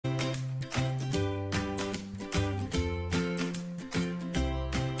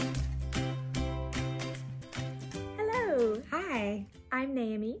I'm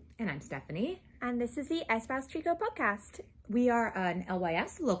Naomi. And I'm Stephanie. And this is the Espace Tricot podcast. We are an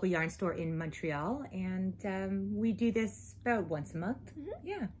LYS, local yarn store in Montreal, and we do this about once a month.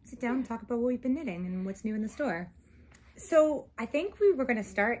 Yeah, sit down and talk about what we've been knitting and what's new in the store. So I think we were going to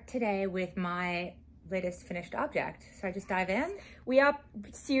start today with my latest finished object. So I just dive in. We are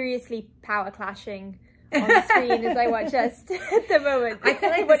seriously power clashing on the screen as I watch us at the moment. I feel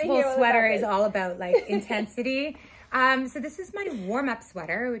like this whole sweater is all about like intensity. So this is my warm-up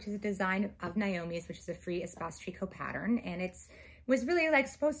sweater, which is a design of Naomi's, which is a free Espace Tricot pattern, and was really like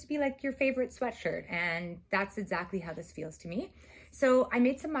supposed to be like your favorite sweatshirt, and that's exactly how this feels to me. So I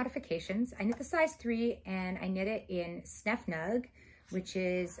made some modifications. I knit the size 3, and I knit it in Snefnug, which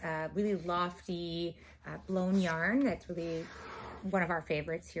is a really lofty blown yarn that's really one of our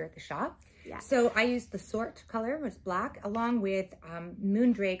favorites here at the shop. Yeah. So I used the sort color, was black, along with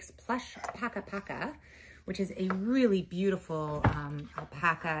Moondrake's Plush Paca, which is a really beautiful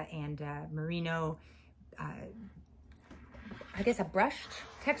alpaca and merino, I guess a brushed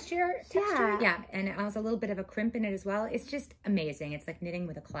texture. Yeah, and it has a little bit of a crimp in it as well. It's just amazing. It's like knitting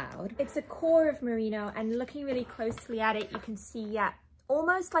with a cloud. It's a core of merino, and looking really closely at it, you can see,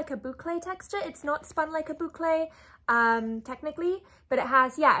 almost like a boucle texture. It's not spun like a boucle, technically, but it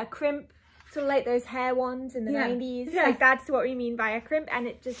has, a crimp, sort of like those hair ones in the 90s. Like that's what we mean by a crimp, and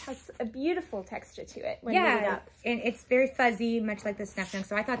it just has a beautiful texture to it when you knit it up. And it's very fuzzy, much like the Snefnug.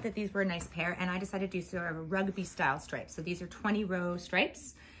 So I thought that these were a nice pair, and I decided to do sort of a rugby style stripes. So these are 20-row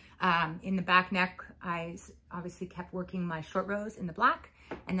stripes. In the back neck, I obviously kept working my short rows in the black,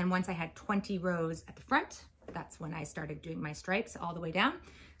 and then once I had 20 rows at the front, that's when I started doing my stripes all the way down.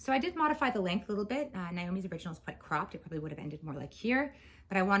 So I did modify the length a little bit. Naomi's original is quite cropped. It probably would have ended more like here,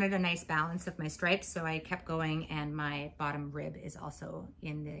 but I wanted a nice balance of my stripes, so I kept going, and my bottom rib is also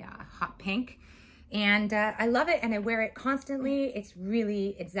in the hot pink. And I love it, and I wear it constantly. It's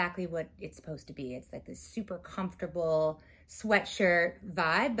really exactly what it's supposed to be. It's like this super comfortable sweatshirt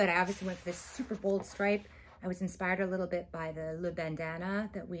vibe, but I obviously went for this super bold stripe. I was inspired a little bit by the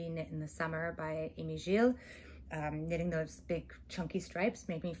Bandana that we knit in the summer by Amy Gilles. Knitting those big chunky stripes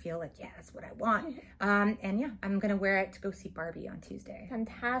made me feel like, that's what I want. And I'm gonna wear it to go see Barbie on Tuesday.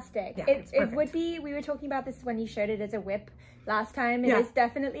 Fantastic. Yeah, it would be, we were talking about this when you showed it as a whip last time. It is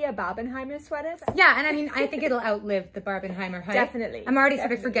definitely a Barbenheimer sweater. Yeah, and I mean, I think it'll outlive the Barbenheimer hype. Definitely. I'm already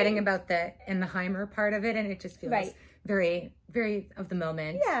sort of forgetting about the Heimer part of it, and it just feels very, very of the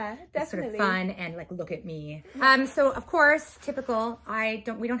moment. Yeah, definitely. It's sort of fun and like, look at me. So of course, typical,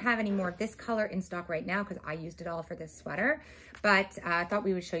 we don't have any more of this color in stock right now because I used it all for this sweater, but I thought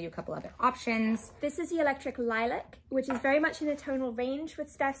we would show you a couple other options. This is the Electric Lilac, which is very much in a tonal range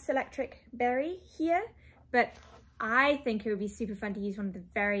with Steph's Electric Berry here, but I think it would be super fun to use one of the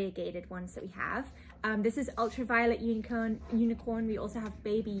variegated ones that we have. This is Ultraviolet Unicorn. We also have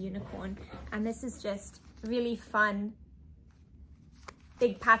Baby Unicorn, and this is just really fun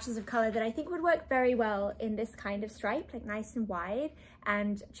big patches of color that I think would work very well in this kind of stripe, like nice and wide,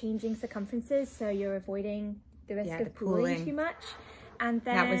 and changing circumferences so you're avoiding the risk of pooling too much. And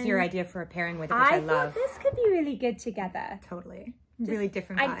then that was your idea for a pairing with it, which I love. I thought this could be really good together. Totally. Really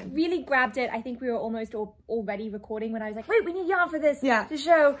different vibe. I really grabbed it. I think we were almost already recording when I was like, wait, we need yarn for this to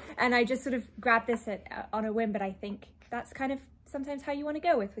show. And I just sort of grabbed this on a whim, but I think that's kind of sometimes how you want to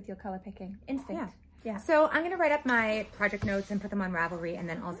go with your color picking. Instinct. Yeah. So I'm going to write up my project notes and put them on Ravelry, and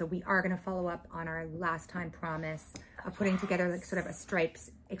then also we are going to follow up on our last time promise of putting together like sort of a stripes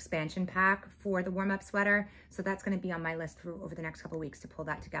expansion pack for the warm-up sweater. So that's going to be on my list for over the next couple of weeks to pull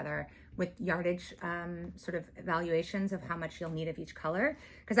that together with yardage sort of evaluations of how much you'll need of each color.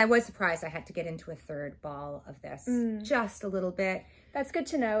 Because I was surprised I had to get into a third ball of this, just a little bit. That's good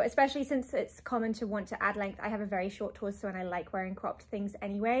to know, especially since it's common to want to add length. I have a very short torso and I like wearing cropped things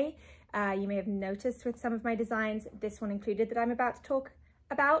anyway. You may have noticed with some of my designs, this one included that I'm about to talk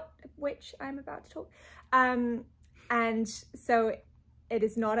about, and so it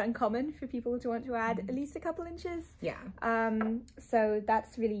is not uncommon for people to want to add at least a couple inches. Yeah. So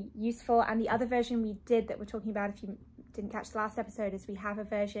that's really useful. And the other version we did that we're talking about, if you didn't catch the last episode, is we have a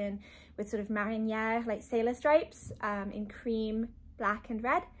version with sort of mariniere, like sailor stripes, in cream, black and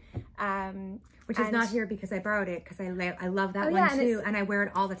red. Which is not here because I borrowed it because I love that one too, and I wear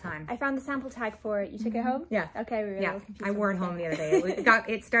it all the time. I found the sample tag for it. You took it home? Yeah. Okay, we were a little confused. I wore it home the other day.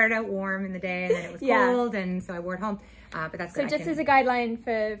 It started out warm in the day, and then it was cold, and so I wore it home. But that's good. So just as a guideline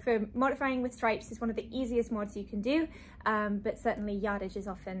for modifying with stripes, is one of the easiest mods you can do, but certainly yardage is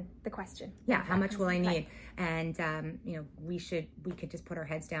often the question. Yeah, how much will I need? And you know, we could just put our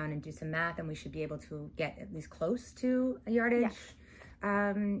heads down and do some math, and we should be able to get at least close to a yardage.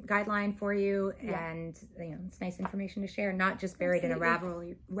 guideline for you, and you know, it's nice information to share, not just buried in a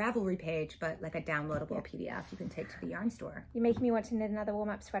Ravelry page, but like a downloadable PDF you can take to the yarn store. You're making me want to knit another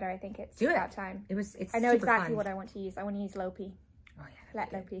warm-up sweater. I think it's about time. It's I know exactly fun. what I want to use. I want to use Lopi. Oh yeah.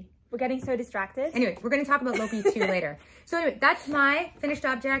 Let Lopi. We're getting so distracted. Anyway, we're going to talk about Lopi too later. So anyway, that's my finished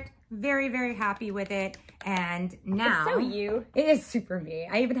object. Very, very happy with it. And now... It's so you. It is super me.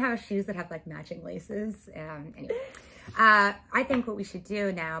 I even have shoes that have like matching laces. Anyway, I think what we should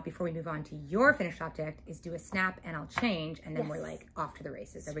do now before we move on to your finished object is do a snap and I'll change, and then we're like off to the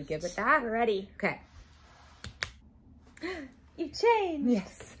races. Are we good with that? We're ready. Okay. You've changed.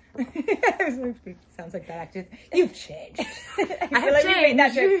 Yes. Sounds like that actress. You've changed. I feel like we made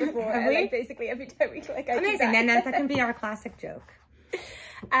that joke before. Like basically every time we click, amazing. Then that can be our classic joke.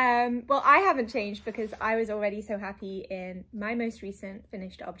 Well, I haven't changed because I was already so happy in my most recent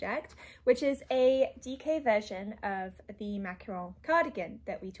finished object, which is a DK version of the Macaron cardigan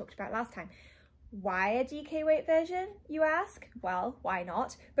that we talked about last time. Why a DK weight version, you ask? Well, why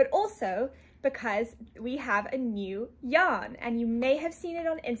not? But also because we have a new yarn, and you may have seen it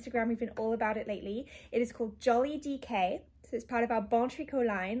on Instagram. We've been all about it lately. It is called Jolly DK. So it's part of our Bien Tricot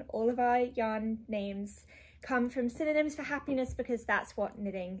line. All of our yarn names come from synonyms for happiness because that's what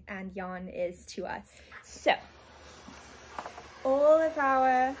knitting and yarn is to us. So all of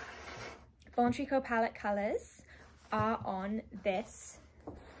our Bien Tricot palette colors are on this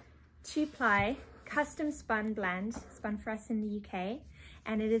 2-ply custom spun blend, spun for us in the UK,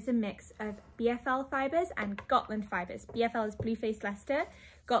 and it is a mix of BFL fibers and Gotland fibers. BFL is blue-faced Leicester,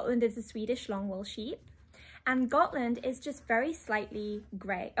 Gotland is a Swedish long wool sheep, and Gotland is just very slightly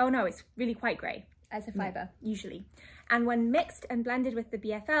grey. Oh no, it's really quite grey as a fiber, usually. And when mixed and blended with the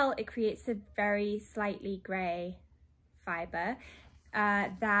BFL, it creates a very slightly grey fiber,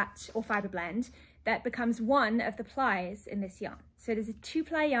 or fiber blend, that becomes one of the plies in this yarn. So it is a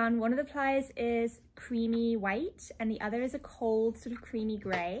 2-ply yarn. One of the plies is creamy white and the other is a cold sort of creamy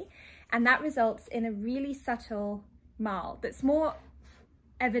grey. And that results in a really subtle marl that's more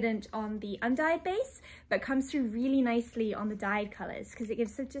evident on the undyed base, but comes through really nicely on the dyed colors because it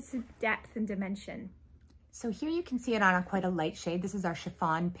gives such a depth and dimension. So here you can see it on quite a light shade. This is our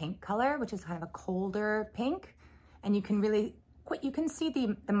chiffon pink color, which is kind of a colder pink. And you can you can see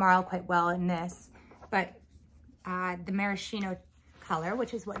the marl quite well in this, but the maraschino color,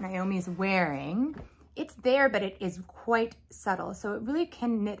 which is what Naomi is wearing, it's there, but it is quite subtle. So it really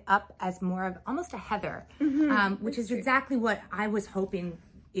can knit up as more of almost a heather, which is exactly what I was hoping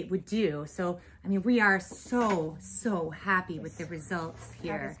it would do. So, I mean, we are so happy with the results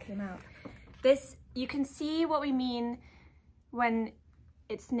here. How this came out. This, you can see what we mean when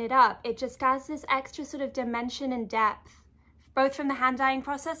it's knit up. It just has this extra sort of dimension and depth, both from the hand dyeing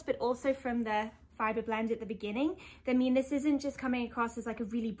process, but also from the fiber blend at the beginning. I mean, this isn't just coming across as like a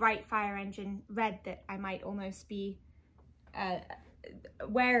really bright fire engine red that I might almost be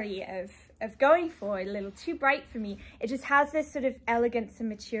wary of going for, a little too bright for me. It just has this sort of elegance and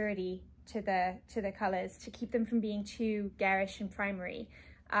maturity to the colors to keep them from being too garish and primary,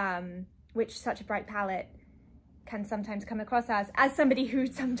 which such a bright palette can sometimes come across as somebody who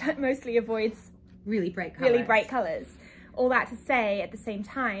sometimes mostly avoids really bright colors. All that to say, at the same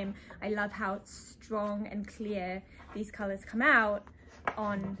time, I love how strong and clear these colors come out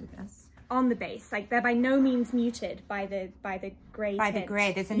on the base. Like, they're by no means muted by the gray tint. The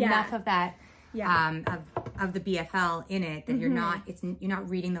gray, there's enough of that of the BFL in it that you're not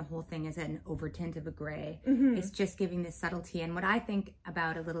reading the whole thing as an over tint of a gray. It's just giving this subtlety. And what I think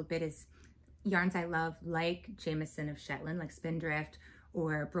about a little bit is yarns I love, like Jameson of Shetland, like Spindrift,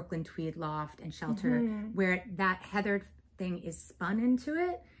 or Brooklyn Tweed Loft and Shelter, where that heathered thing is spun into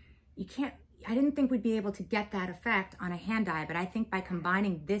it. I didn't think we'd be able to get that effect on a hand dye, but I think by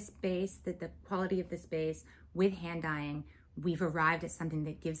combining this base, the quality of this base with hand dyeing, we've arrived at something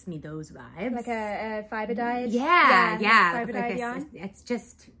that gives me those vibes. Like a fiber dyed? Yeah. Fiber dyed yarn?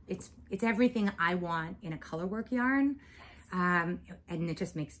 It's everything I want in a colorwork yarn. And it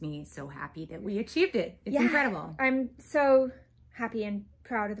just makes me so happy that we achieved it. It's incredible. I'm so happy and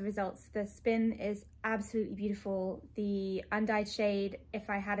proud of the results. The spin is absolutely beautiful. The undyed shade, if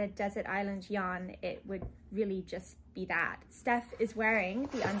I had a desert island yarn, it would really just be that. Steph is wearing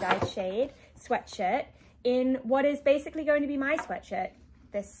the undyed shade sweatshirt in what is basically going to be my sweatshirt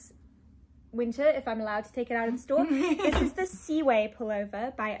this winter, if I'm allowed to take it out of the store. This is the Seaway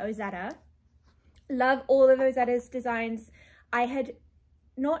pullover by Ozetta. Love all of Ozetta's designs. I had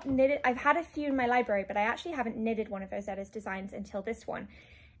not knitted, I've had a few in my library, but I actually haven't knitted one of Ozetta's designs until this one.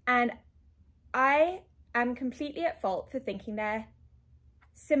 And I am completely at fault for thinking they're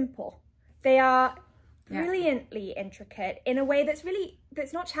simple. They are brilliantly intricate in a way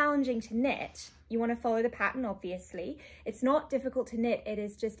that's not challenging to knit. You want to follow the pattern, obviously. It's not difficult to knit. It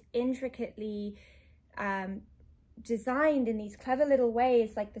is just intricately designed in these clever little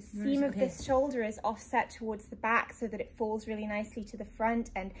ways. Like the seam of this shoulder is offset towards the back so that it falls really nicely to the front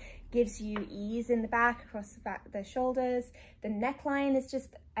and gives you ease in the back, across the back, the shoulders. The neckline is just,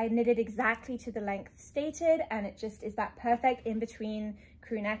 I knitted exactly to the length stated, and it just is that perfect in between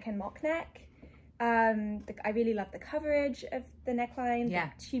crew neck and mock neck. I really love the coverage of the neckline.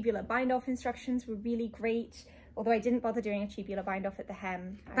 The tubular bind off instructions were really great, although I didn't bother doing a tubular bind off at the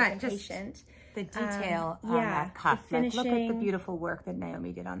hem. I was impatient. The detail on that cuff, like, look at the beautiful work that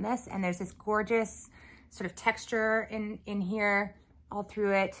Naomi did on this, and there's this gorgeous sort of texture in here all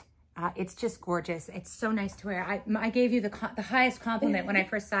through it. It's just gorgeous. It's so nice to wear. I gave you the highest compliment when I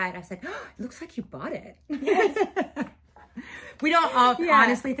first saw it. I was like, oh, it looks like you bought it. Yes. We don't all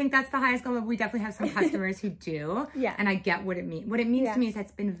honestly think that's the highest compliment. We definitely have some customers who do. Yeah. And I get what it means. What it means to me is that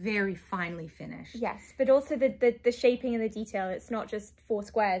it's been very finely finished. Yes, but also the shaping and the detail. It's not just 4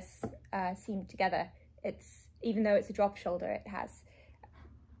 squares seamed together. It's, even though it's a drop shoulder, it has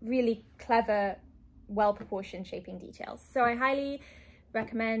really clever, well-proportioned shaping details. So I highly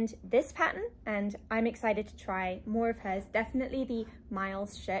recommend this pattern, and I'm excited to try more of hers. Definitely the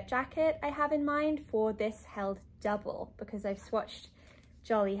Miles shirt jacket I have in mind for this held double, because I've swatched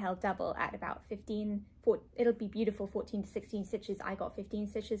Jolly held double at about 15, it'll be beautiful 14 to 16 stitches. I got 15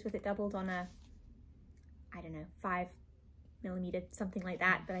 stitches with it doubled on a, I don't know, 5mm, something like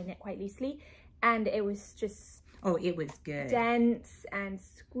that, but I knit quite loosely, and it was just, oh, it was good, dense and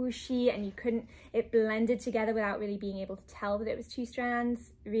squishy, and you couldn't, it blended together without really being able to tell that it was 2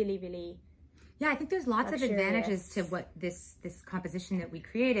 strands. Really, really, yeah, I think there's lots of advantages to what this composition that we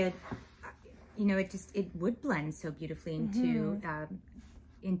created. You know, it would blend so beautifully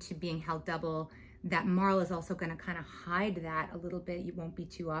into being held double. That marl is also going to kind of hide that a little bit. It won't be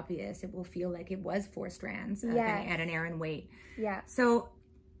too obvious. It will feel like it was 4 strands at an Aran weight. Yeah. So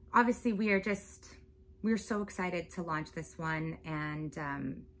obviously we're so excited to launch this one,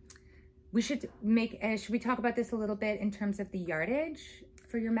 and we should we talk about this a little bit in terms of the yardage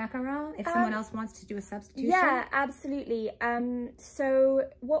for your macaron, if someone else wants to do a substitution? Yeah, absolutely. So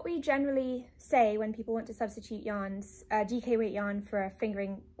what we generally say when people want to substitute yarns, DK weight yarn for a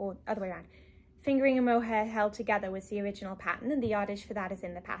fingering, or other way around, fingering and mohair held together was the original pattern, and the yardage for that is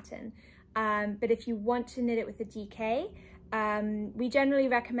in the pattern. But if you want to knit it with a DK, we generally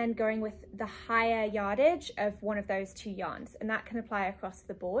recommend going with the higher yardage of one of those 2 yarns, and that can apply across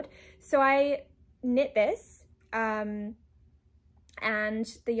the board. So I knit this, and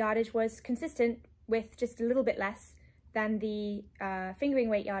the yardage was consistent with just a little bit less than the fingering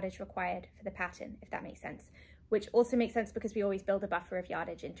weight yardage required for the pattern, if that makes sense. Which also makes sense because we always build a buffer of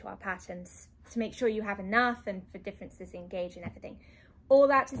yardage into our patterns to make sure you have enough and for differences in gauge and everything. All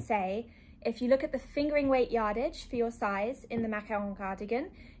that to say, if you look at the fingering weight yardage for your size in the Macaron cardigan,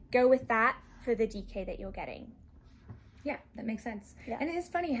 go with that for the DK that you're getting. Yeah, that makes sense. Yeah. And it is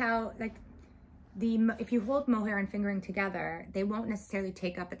funny how, like, if you hold mohair and fingering together, they won't necessarily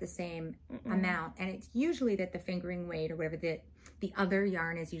take up at the same amount, and it's usually that the fingering weight or whatever the other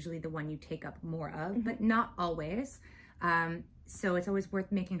yarn is usually the one you take up more of, but not always. So it's always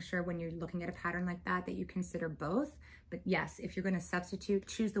worth making sure when you're looking at a pattern like that you consider both. But yes, if you're going to substitute,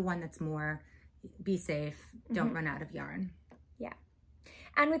 choose the one that's more, be safe, don't run out of yarn. Yeah.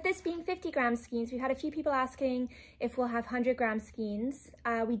 And with this being 50-gram skeins, we've had a few people asking if we'll have 100-gram skeins.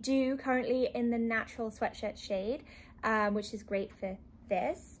 We do currently in the natural sweatshirt shade, which is great for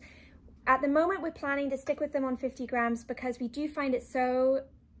this. At the moment, we're planning to stick with them on 50 grams because we do find it so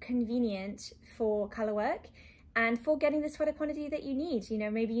convenient for color work and for getting the sweater quantity that you need. You know,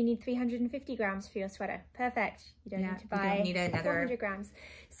 maybe you need 350 grams for your sweater. Perfect. You don't need to buy 400 grams.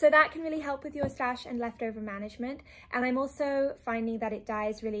 So that can really help with your stash and leftover management. And I'm also finding that it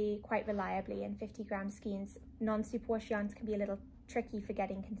dyes really quite reliably in 50-gram skeins. Non-superwash yarns can be a little tricky for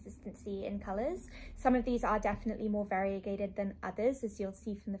getting consistency in colors. Some of these are definitely more variegated than others, as you'll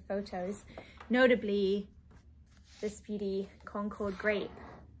see from the photos. Notably, this beauty Concord Grape,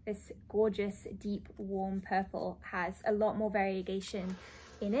 this gorgeous deep warm purple, has a lot more variegation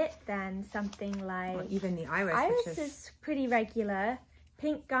in it than something like, well, even the iris. Iris is pretty regular.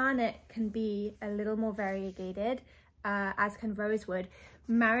 Pink Garnet can be a little more variegated, as can Rosewood.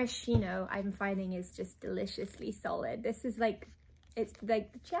 Maraschino, I'm finding, is just deliciously solid. This is like, it's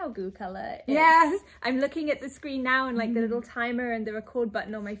like the Xiaogu color. Yes. I'm looking at the screen now, and like the little timer and the record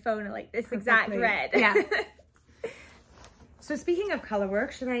button on my phone are like this exact red. Yeah. So speaking of color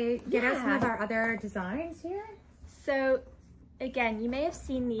work, should I get out some of our other designs here? So again, you may have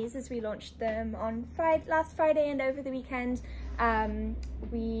seen these as we launched them on last Friday and over the weekend.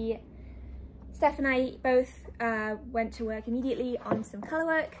 Steph and I both went to work immediately on some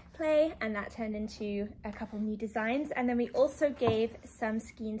colorwork play, and that turned into a couple new designs. And then we also gave some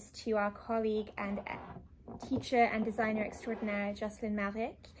skeins to our colleague and teacher and designer extraordinaire, Jocelyne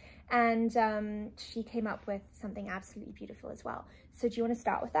Malric, and she came up with something absolutely beautiful as well. So do you want to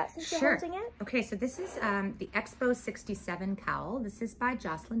start with that since you're holding it? Okay, so this is the Expo 67 cowl. This is by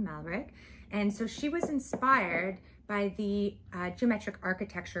Jocelyne Malric. And so she was inspired by the geometric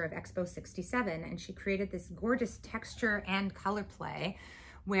architecture of Expo 67, and she created this gorgeous texture and color play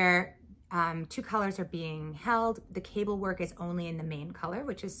where two colors are being held. The cable work is only in the main color,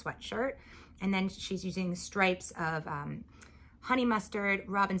 which is Sweatshirt, and then she's using stripes of honey mustard,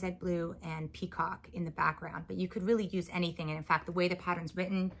 robin's egg blue, and peacock in the background, but you could really use anything. And in fact, the way the pattern's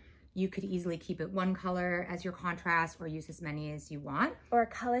written, you could easily keep it one color as your contrast or use as many as you want. Or a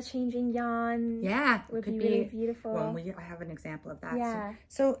color changing yarn. Yeah. Would be really beautiful. Well, I have an example of that. Yeah.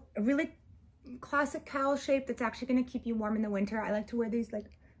 So a really classic cowl shape that's actually going to keep you warm in the winter. I like to wear these like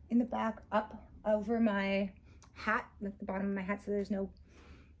in the back up over my hat, like the bottom of my hat, so there's no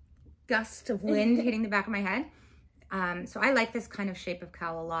gust of wind hitting the back of my head. So I like this kind of shape of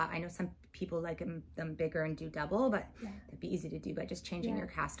cowl a lot. I know some people like them bigger and do double, but it'd be easy to do by just changing your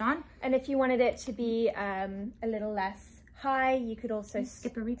cast on. And if you wanted it to be a little less high, you could also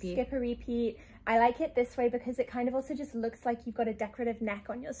skip a repeat. I like it this way because it kind of also just looks like you've got a decorative neck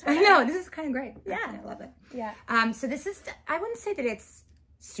on your sweater. I know, this is kind of great. Yeah. I love it. Yeah. So this is, I wouldn't say that it's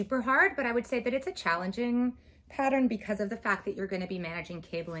super hard, but I would say that it's a challenging pattern because of the fact that you're going to be managing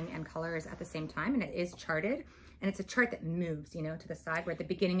cabling and colors at the same time, and it is charted. And it's a chart that moves, you know, to the side where at the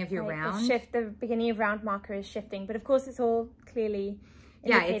beginning of your round. The beginning of round marker is shifting, but of course it's all clearly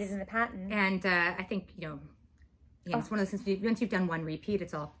indicated in the pattern. And I think, it's one of those things, once you've done one repeat,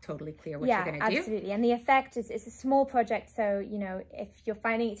 it's all totally clear what you're going to do. Yeah, absolutely. And the effect is, it's a small project. So, if you're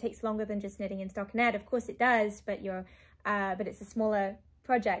finding it takes longer than just knitting in stockinette, of course it does, but but it's a smaller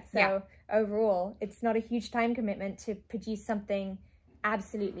project. So overall, it's not a huge time commitment to produce something.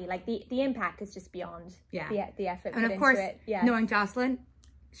 Absolutely, like the impact is just beyond the effort and put of course into it. Knowing Jocelyne,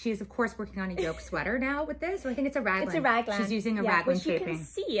 she is of course working on a yoke sweater now with this, so I think it's a raglan. It's a raglan. She's using a raglan shaping. You can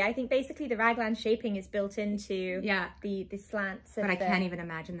see, I think basically the raglan shaping is built into the slants of but I can't even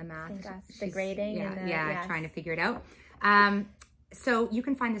imagine the math. The grading trying to figure it out. So you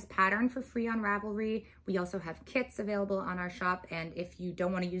can find this pattern for free on Ravelry. We also have kits available on our shop. And if you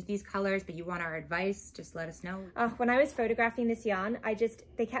don't want to use these colors, but you want our advice, just let us know. When I was photographing this yarn,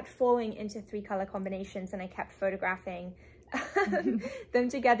 they kept falling into 3 color combinations, and I kept photographing them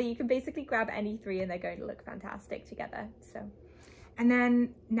together. You can basically grab any 3 and they're going to look fantastic together. So, and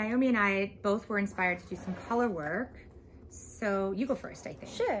then Naomi and I both were inspired to do some color work. So you go first, I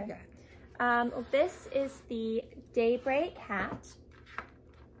think. Sure. Yeah. This is the Daybreak Hat.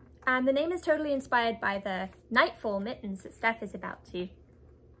 And the name is totally inspired by the Nightfall mittens that Steph is about to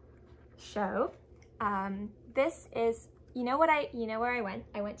show. This is, where I went?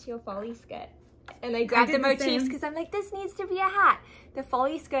 I went to your folly skirt. And I grabbed the motifs because I'm like, this needs to be a hat. The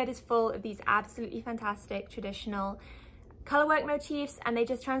folly skirt is full of these absolutely fantastic traditional colorwork motifs, and they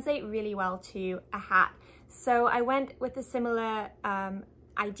just translate really well to a hat. So I went with a similar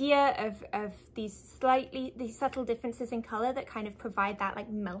idea of these subtle differences in color that kind of provide that like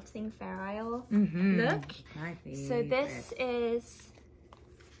melting Fair Isle look. So this is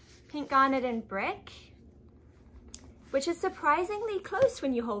pink garnet and brick, which is surprisingly close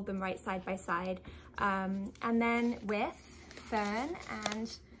when you hold them right side by side. And then with fern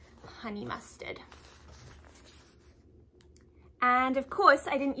and honey mustard. And of course,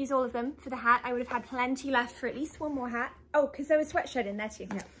 I didn't use all of them for the hat. I would have had plenty left for at least one more hat. Oh, because there was sweatshirt in there too.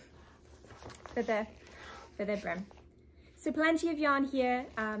 Yeah. For the brim. So plenty of yarn here,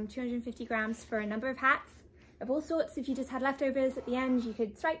 250 grams for a number of hats of all sorts. If you just had leftovers at the end, you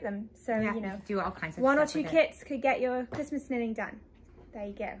could stripe them. So, do all kinds of one stuff or two kits could get your Christmas knitting done. There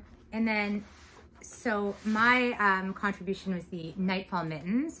you go. And then, so my contribution was the Nightfall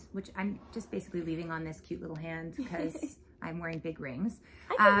mittens, which I'm just basically leaving on this cute little hand because I'm wearing big rings.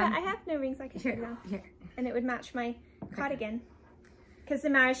 I have no rings I can show now. And it would match my cardigan because the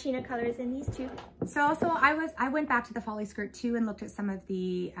maraschino color is in these too. So also I went back to the folly skirt too and looked at some of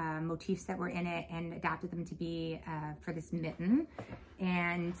the motifs that were in it and adapted them to be for this mitten.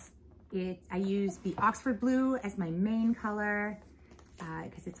 And I used the Oxford blue as my main color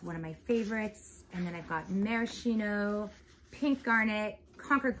because it's one of my favorites. And then I've got maraschino, pink garnet,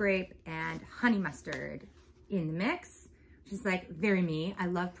 Concord grape, and honey mustard in the mix. which is like very me. I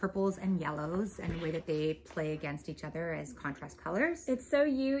love purples and yellows and the way that they play against each other as contrast colors. It's so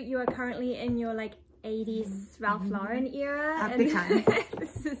you are currently in your like 80s Ralph Lauren era. Big time.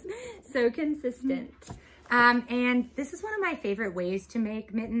 This is so consistent. And this is one of my favorite ways to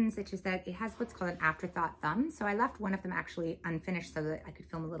make mittens, which is that it has what's called an afterthought thumb. So I left one of them actually unfinished so that I could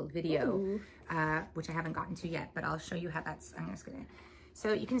film a little video, which I haven't gotten to yet, but I'll show you how that's, I'm just gonna,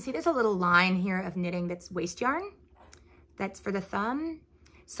 so you can see there's a little line here of knitting that's waste yarn. That's for the thumb.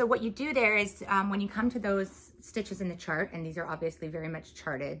 So what you do there is when you come to those stitches in the chart, and these are obviously very much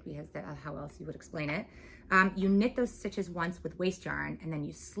charted because how else you would explain it, you knit those stitches once with waste yarn and then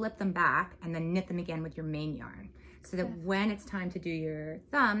you slip them back and then knit them again with your main yarn. So that when it's time to do your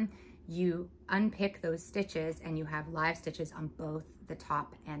thumb, you unpick those stitches and you have live stitches on both the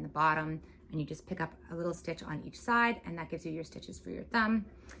top and the bottom, and you just pick up a little stitch on each side, and that gives you your stitches for your thumb.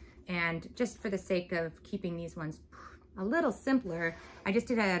 And just for the sake of keeping these ones a little simpler, I just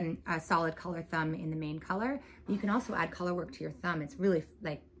did a solid color thumb in the main color. You can also add color work to your thumb. It's really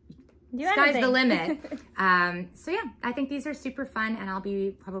like sky's the limit. So yeah, I think these are super fun, and I'll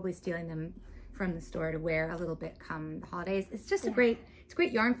be probably stealing them from the store to wear a little bit come the holidays. It's just a great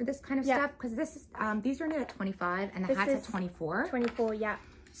yarn for this kind of stuff, because this is these are knit at 25 and the hat's at 24. 24, yeah.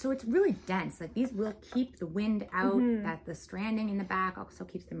 So it's really dense. Like these will keep the wind out. At the stranding in the back also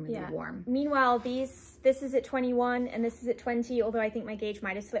keeps them really warm. Meanwhile, this is at 21 and this is at 20, although I think my gauge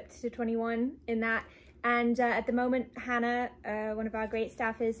might have slipped to 21 in that. And at the moment, Hannah, one of our great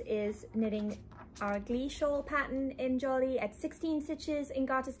staffers, is knitting our Glee shawl pattern in Jolly at 16 stitches in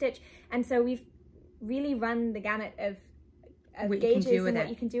garter stitch. And so we've really run the gamut of gauges and what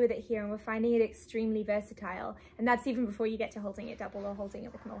you can do with it here, and we're finding it extremely versatile. And that's even before you get to holding it double or holding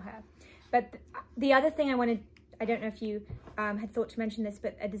it with more hair. But the other thing I don't know if you had thought to mention this,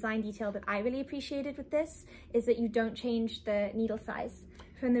 but a design detail that I really appreciated with this is that you don't change the needle size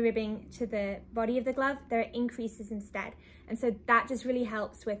from the ribbing to the body of the glove. There are increases instead. And so that just really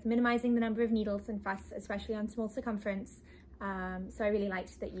helps with minimizing the number of needles and fuss, especially on small circumference. So I really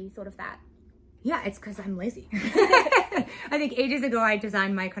liked that you thought of that. Yeah, it's because I'm lazy. I think ages ago I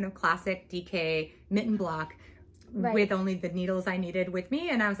designed my kind of classic DK mitten block with only the needles I needed with me,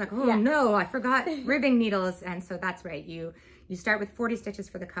 and I was like, oh no, I forgot ribbing needles. And so that's right, you start with 40 stitches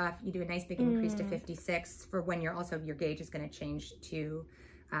for the cuff, you do a nice big increase to 56 for when your gauge is going to change to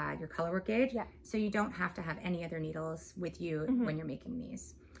your colorwork gauge. So you don't have to have any other needles with you when you're making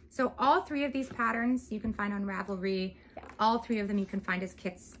these. So all three of these patterns you can find on Ravelry. All three of them you can find as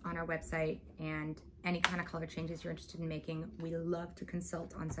kits on our website, and any kind of color changes you're interested in making, we love to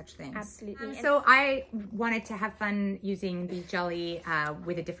consult on such things. Absolutely. So I wanted to have fun using the Jolly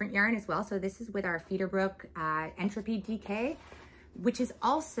with a different yarn as well. So this is with our Feederbrook Entropy DK, which is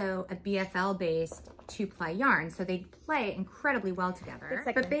also a BFL based 2-ply yarn. So they play incredibly well together.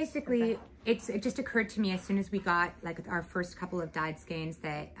 But basically it just occurred to me as soon as we got like our first couple of dyed skeins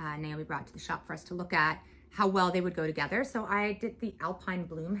that Naomi brought to the shop for us to look at, how well they would go together. So I did the Alpine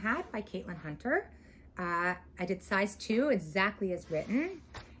Bloom hat by Caitlin Hunter. I did size 2, exactly as written.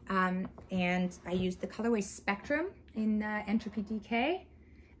 And I used the colorway Spectrum in Entropy DK.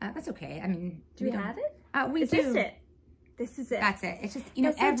 That's okay. I mean, do we have it? We do. Is this it? This is it. That's it. It's just, you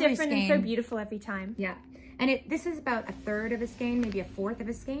know, so different and so beautiful every time. Yeah. And this is about a third of a skein, maybe a fourth of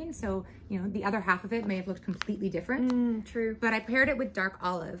a skein. So, you know, the other half of it may have looked completely different. True. But I paired it with dark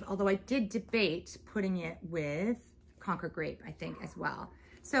olive, although I did debate putting it with Concord grape, I think, as well.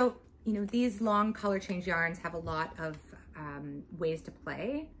 So, you know, these long color change yarns have a lot of ways to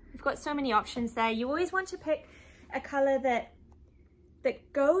play. We've got so many options there. You always want to pick a color that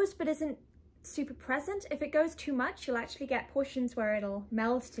goes but isn't super present. If it goes too much, you'll actually get portions where it'll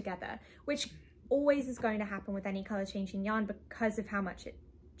meld together, which always is going to happen with any color changing yarn because of how much it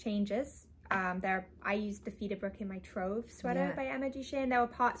changes. I used the Feederbrook in my Trove sweater by Emma Duche, and there were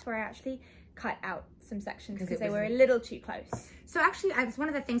parts where I actually cut out some sections because they were a little too close. So actually, it's one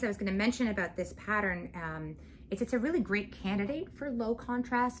of the things I was going to mention about this pattern. It's a really great candidate for low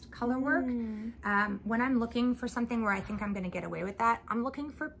contrast color work. When I'm looking for something where I think I'm going to get away with that, I'm looking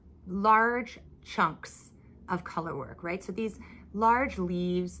for large chunks of color work, right? So these large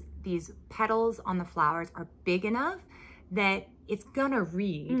leaves, these petals on the flowers are big enough that it's gonna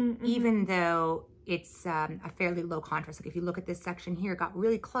read, even though it's a fairly low contrast. Like if you look at this section here, it got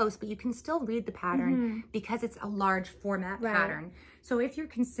really close, but you can still read the pattern because it's a large format pattern. So if you're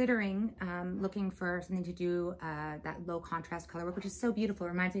considering looking for something to do that low contrast color work, which is so beautiful, it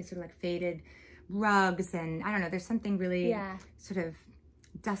reminds me of sort of like faded rugs, and I don't know, there's something really sort of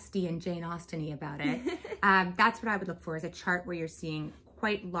dusty and Jane Austen-y about it. That's what I would look for, is a chart where you're seeing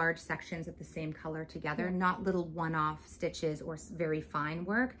quite large sections of the same color together, not little one-off stitches or very fine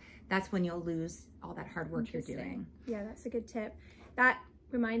work. That's when you'll lose all that hard work you're doing. Yeah, that's a good tip. That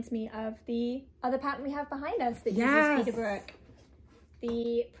reminds me of the other pattern we have behind us that uses Peterbrook.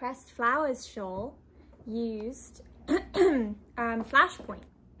 The pressed flowers shawl used Flashpoint.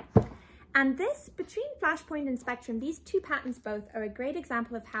 And this, between Flashpoint and Spectrum, these two patterns both are a great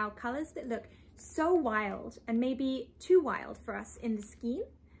example of how colors that look so wild and maybe too wild for us in the scheme,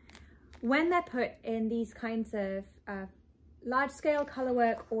 when they're put in these kinds of large scale color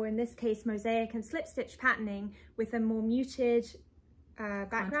work, or in this case mosaic and slip stitch patterning with a more muted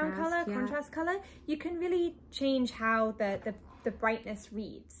background contrast color, you can really change how the brightness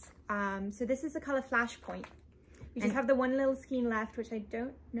reads. So this is the color Flashpoint. We just have the one little skein left, which I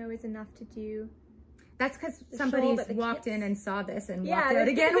don't know is enough to do. That's because somebody walked in and saw this and walked out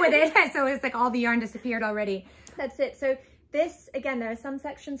again with it. So it's like all the yarn disappeared already. That's it. So this, again, there are some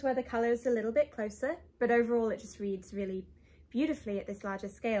sections where the color is a little bit closer, but overall it just reads really beautifully at this larger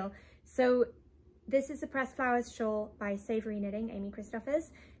scale. So this is the Pressed Flowers shawl by Savory Knitting, Amy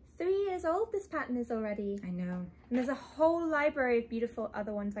Christophers. 3 years old this pattern is already. I know. And there's a whole library of beautiful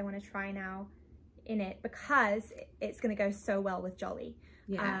other ones I want to try now in it, because it's going to go so well with Jolly.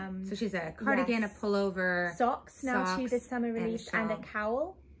 Yeah. So she's a cardigan, a pullover, socks now too this summer release, and a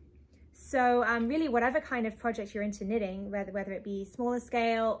cowl. So really whatever kind of project you're into knitting, whether it be smaller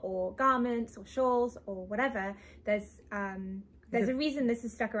scale or garments or shawls or whatever, there's a reason this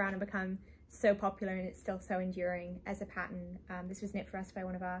has stuck around and become so popular, and it's still so enduring as a pattern. This was knit for us by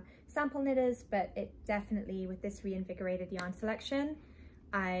one of our sample knitters, but it definitely, with this reinvigorated yarn selection,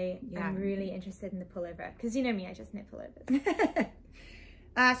 I am really interested in the pullover, because you know me, I just knit pullovers.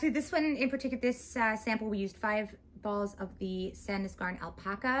 So this one in particular, this sample, we used 5 balls of the Sandnes Garn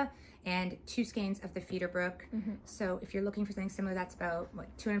Alpaca and 2 skeins of the Peterbrook. So if you're looking for something similar, that's about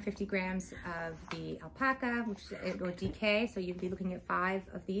 250 grams of the alpaca, which or DK. So you'd be looking at 5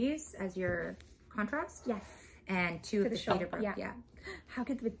 of these as your contrast. Yes. And 2 of the Peterbrook. Yeah. How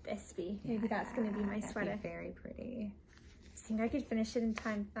good would this be? Maybe that's going to be my sweater. Be very pretty. I think I could finish it in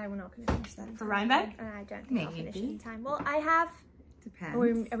time. I'm not going to finish that for Rhinebeck. I don't think I'll finish it in time. Well, I have.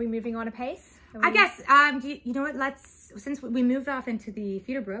 Depends. Are we moving on apace? I guess. You know what? Since we moved off into the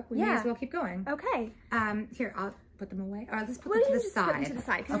Peterbrook, we may as well keep going. Okay. Here, I'll put them away. Or let's put them to the side. Put them to the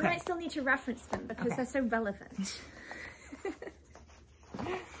side, because we might still need to reference them because they're so relevant.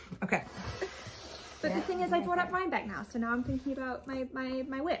 Okay. But the thing is, I brought up Rhinebeck now, so now I'm thinking about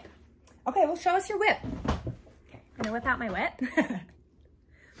my whip. Okay, well, show us your whip. I'm gonna whip out my whip.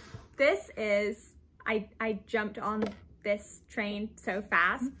 This is, I jumped on this train so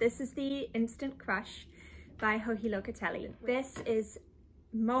fast. This is the Instant Crush by Joji Locatelli. This is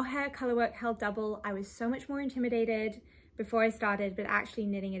mohair colorwork held double. I was so much more intimidated before I started, but actually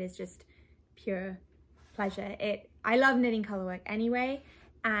knitting it is just pure pleasure. I love knitting colorwork anyway,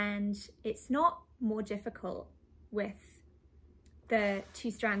 and it's not more difficult with the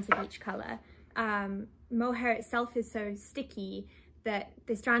 2 strands of each color. Mohair itself is so sticky that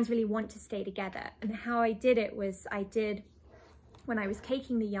the strands really want to stay together. And how I did it was, when I was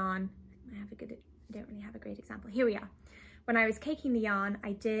caking the yarn, I don't really have a great example. Here we are. When I was caking the yarn,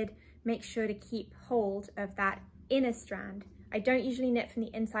 I did make sure to keep hold of that inner strand. I don't usually knit from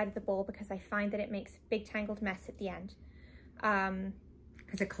the inside of the ball because I find that it makes a big tangled mess at the end.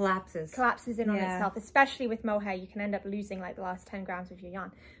 Because it collapses. Collapses in on itself, especially with mohair. You can end up losing like the last 10 grams of your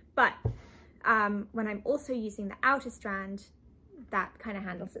yarn. But when I'm also using the outer strand, that kind of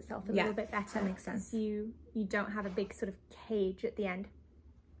handles itself a little bit better. That makes sense. You don't have a big sort of cage at the end.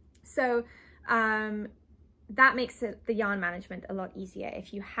 So that makes the yarn management a lot easier.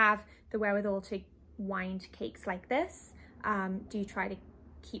 If you have the wherewithal to wind cakes like this, do try to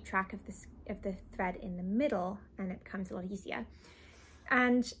keep track of the thread in the middle, and it becomes a lot easier.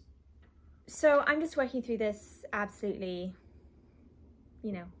 And so I'm just working through this absolutely,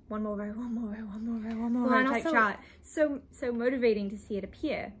 you know, one more row, one more row, one more row, one more row type chart. So motivating to see it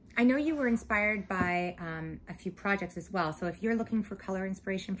appear. I know you were inspired by a few projects as well. So if you're looking for color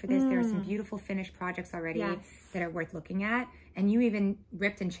inspiration for this, there are some beautiful finished projects already that are worth looking at. And you even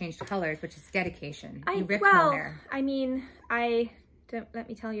ripped and changed colors, which is dedication. You ripped mohair. I mean, let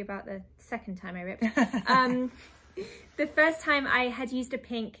me tell you about the second time I ripped. The first time I had used a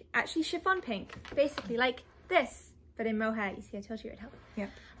pink, actually chiffon pink, basically like this, but in mohair. You see, I told you it helped. Yeah.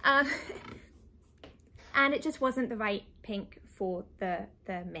 And it just wasn't the right pink for the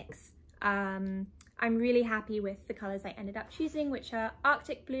mix. I'm really happy with the colors I ended up choosing, which are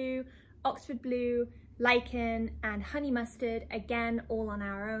Arctic Blue, Oxford Blue, Lichen, and Honey Mustard. Again, all on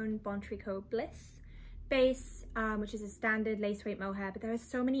our own Bon Tricot Bliss. base, which is a standard lace weight mohair, but there are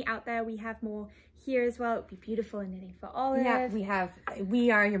so many out there. We have more here as well. It would be beautiful in knitting for Olive. Yeah, we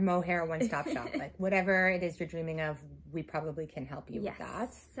are your mohair one-stop shop. Like whatever it is you're dreaming of, we probably can help you with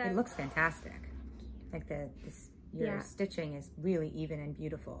that. So, it looks fantastic. Like your stitching is really even and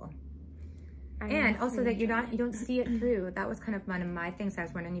beautiful. And also that you don't see it through. That was kind of one of my things. I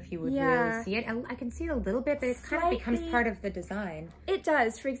was wondering if you would really see it. I can see it a little bit, but it kind of becomes part of the design. It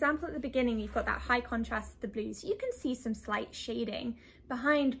does. For example, at the beginning, you've got that high contrast of the blues. You can see some slight shading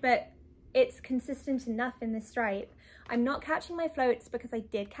behind, but it's consistent enough in the stripe. I'm not catching my floats because I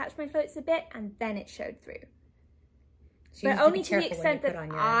did catch my floats a bit and then it showed through. So but only to the extent that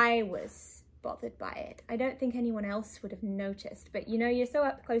I was bothered by it. I don't think anyone else would have noticed, but you know, you're so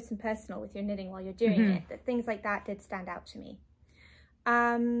up close and personal with your knitting while you're doing it that things like that did stand out to me.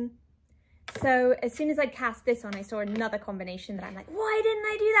 So as soon as I cast this on, I saw another combination that I'm like, why didn't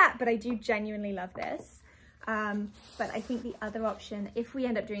I do that? But I do genuinely love this. But I think the other option, if we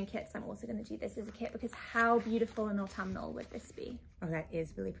end up doing kits, I'm also going to do this as a kit because how beautiful and autumnal would this be? Oh, that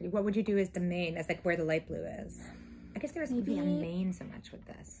is really pretty. What would you do as the main? That's like where the light blue is. I guess there wasn't a main so much with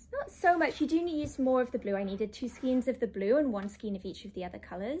this. Not so much. You do use more of the blue. I needed 2 skeins of the blue and 1 skein of each of the other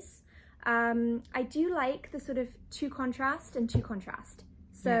colours. I do like the sort of 2 contrast and 2 contrast.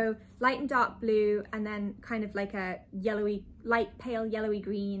 So light and dark blue, and then kind of like a yellowy, light pale yellowy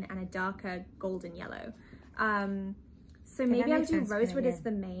green and a darker golden yellow. So maybe I'll do rosewood as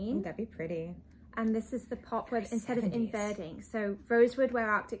the main. Ooh, that'd be pretty. And this is the pop where instead of inverting. So rosewood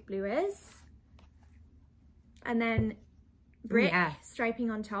where Arctic blue is. And then brick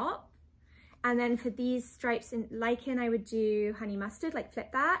striping on top. And then for these stripes in lichen, I would do honey mustard, like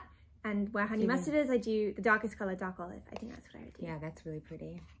flip that. And where honey mustard is, I do the darkest color, dark olive. I think that's what I would do. Yeah, that's really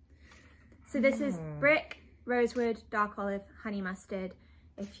pretty. So this is brick, rosewood, dark olive, honey mustard,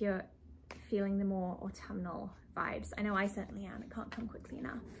 if you're feeling the more autumnal vibes. I know I certainly am. It can't come quickly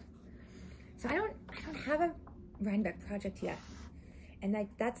enough. So I don't have a Rhinebeck project yet. And like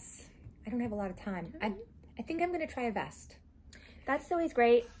I don't have a lot of time. I think I'm going to try a vest. That's always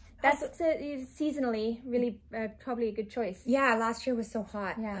great. That's seasonally really probably a good choice. Yeah, last year was so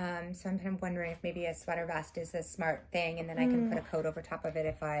hot. Yeah. So I'm kind of wondering if maybe a sweater vest is a smart thing, and then I can put a coat over top of it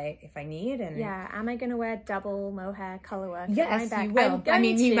if I need. And yeah, am I going to wear double mohair color work? Yes, you will. I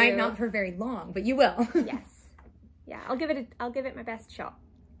mean, you might not for very long, but you will. Yes. Yeah, I'll give it my best shot.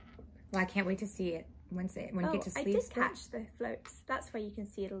 Well, I can't wait to see it. When you get to sleep. I did catch the floats. That's where you can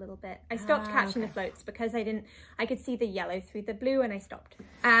see it a little bit. I stopped catching the floats because I could see the yellow through the blue and I stopped.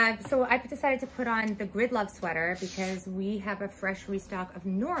 So I decided to put on the Grid Love sweater because we have a fresh restock of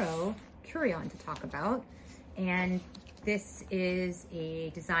Noro Curion to talk about. And this is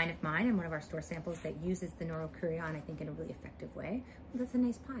a design of mine and one of our store samples that uses the Noro Curion, I think, in a really effective way. Well, that's a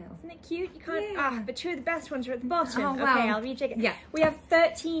nice pile. Isn't it cute? You can't, but 2 of the best ones are at the bottom. Oh, wow. Okay, I'll recheck it. Yeah. We have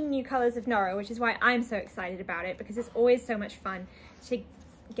 13 new colors of Noro, which is why I'm so excited about it, because it's always so much fun to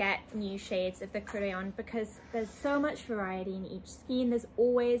get new shades of the crayon because there's so much variety in each skein. There's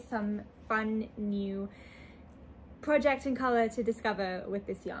always some fun new project and color to discover with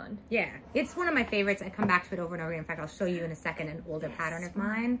this yarn. Yeah, it's one of my favorites. I come back to it over and over again. In fact, I'll show you in a second an older pattern of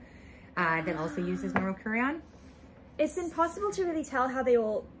mine that also uses Noro Curion. It's impossible to really tell how they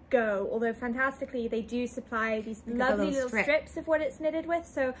all go, although fantastically they do supply these lovely little strips of what it's knitted with.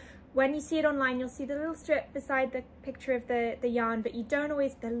 So when you see it online, you'll see the little strip beside the picture of the yarn, but you don't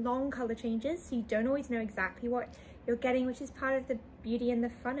always, they're long color changes, so you don't always know exactly what you're getting, which is part of the beauty and the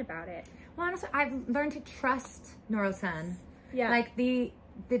fun about it. Well, honestly, I've learned to trust Noro-san. Yeah. Like the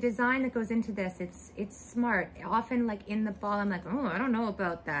design that goes into this, it's smart. Often, like in the ball, I'm like, oh, I don't know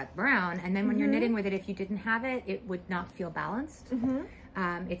about that brown. And then when you're knitting with it, if you didn't have it, it would not feel balanced.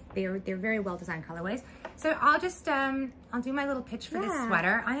 They're very well designed colorways. So I'll just I'll do my little pitch for this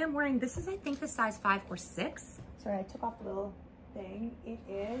sweater. I am wearing, this is I think the size 5 or 6. Sorry, I took off the little thing. It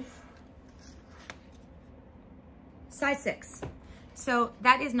is size 6. So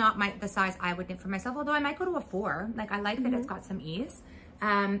that is not the size I would knit for myself, although I might go to a 4. Like I like that it's got some ease.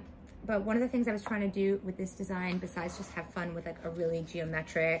 But one of the things I was trying to do with this design, besides just have fun with like a really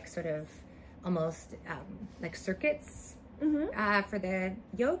geometric sort of almost like circuits for the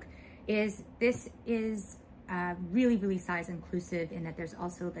yoke, is this is really, really size inclusive in that there's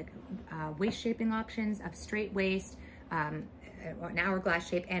also like waist shaping options of straight waist, an hourglass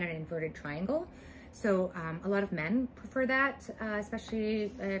shape, and an inverted triangle. So a lot of men prefer that,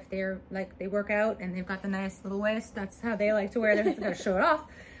 especially if they're like, they work out and they've got the nice little waist. That's how they like to wear their, to show it off.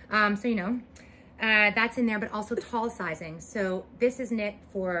 So, you know, that's in there, but also tall sizing. So this is knit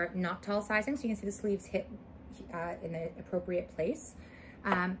for not tall sizing. So you can see the sleeves hit in the appropriate place.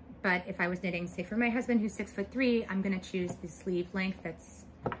 But if I was knitting, say for my husband who's 6'3", I'm gonna choose the sleeve length that's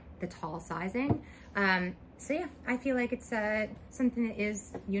the tall sizing. So yeah, I feel like it's something that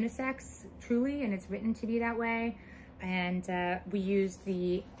is unisex, truly, and it's written to be that way. And we used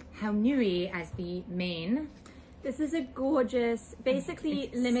the Haunui as the main. This is a gorgeous, basically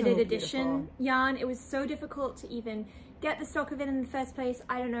limited edition yarn. It was so difficult to even get the stock of it in the first place.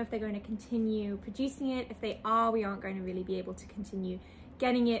 I don't know if they're going to continue producing it. If they are, we aren't going to really be able to continue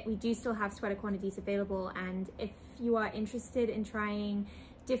getting it. We do still have sweater quantities available, and if you are interested in trying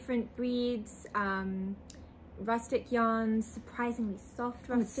different breeds, rustic yarns, surprisingly soft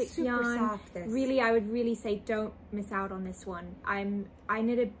rustic yarn, really, I would really say don't miss out on this one. I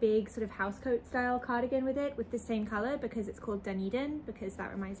knit a big sort of housecoat style cardigan with it with the same color because it's called Dunedin, because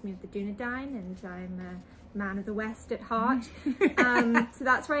that reminds me of the Dunedain, and I'm a man of the West at heart. So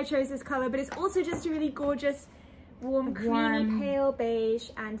that's why I chose this color, but it's also just a really gorgeous warm creamy pale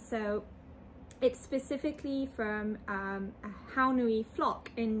beige, and so it's specifically from a Haunui flock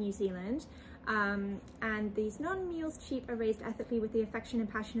in New Zealand. And these non-mules sheep are raised ethically with the affection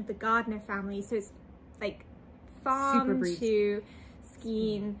and passion of the Garnet family. So it's like farm to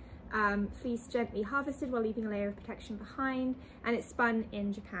skein, fleece gently harvested while leaving a layer of protection behind, and it's spun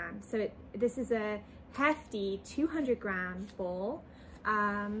in Japan. So this is a hefty 200-gram ball.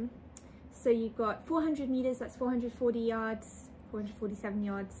 So you've got 400 meters, that's 440 yards, 447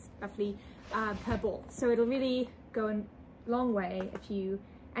 yards roughly per ball. So it'll really go a long way. If you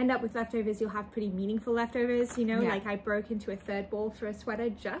end up with leftovers, you'll have pretty meaningful leftovers, you know, like I broke into a third ball for a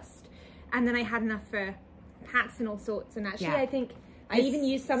sweater and then I had enough for hats and all sorts. And actually I think I even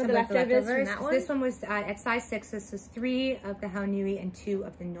used some of the leftovers from that one. This one was at size 6. This was 3 of the Haunui and 2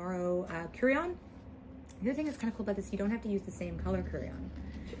 of the Noro Kurion. The other thing that's kind of cool about this, you don't have to use the same color Kurion.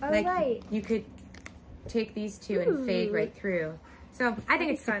 Oh, like, right. You could take these two and fade right through. So I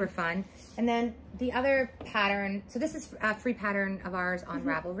think it's super fun. And then the other pattern, so this is a free pattern of ours on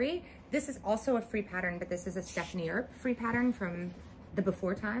Ravelry. This is also a free pattern, but this is a Stephanie Earp free pattern from the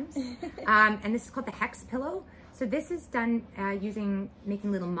before times. And this is called the Hex Pillow. So this is done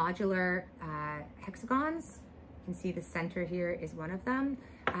making little modular hexagons. You can see the center here is one of them,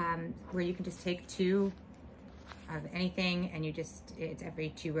 where you can just take 2 of anything, and it's every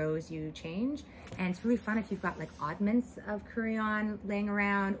 2 rows you change. And it's really fun if you've got like oddments of Kurion laying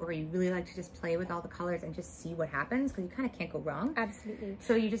around, or you really like to just play with all the colors and just see what happens, because you kind of can't go wrong. Absolutely.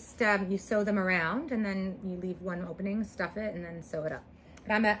 So you just you sew them around, and then you leave one opening, stuff it, and then sew it up.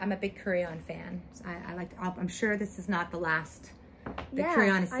 But I'm a big Kurion fan. So I'm sure this is not the last that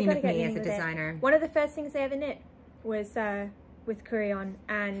Kurion has seen of me as a designer. One of the first things I ever knit was with Kurion,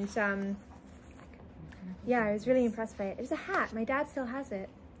 and yeah, I was really impressed by it. It was a hat. My dad still has it.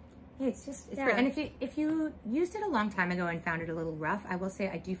 Yeah, it's great. And if you used it a long time ago and found it a little rough, I will say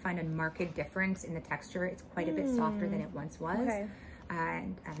I do find a marked difference in the texture. It's quite a bit softer than it once was. Okay.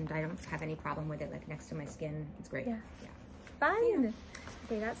 And I don't have any problem with it, like next to my skin. It's great. Yeah. Fun. Yeah.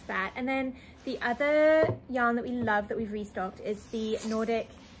 Okay, that's that. And then the other yarn that we love that we've restocked is the Nordic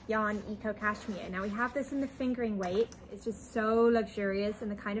yarn Eco Cashmere. Now we have this in the fingering weight. It's just so luxurious,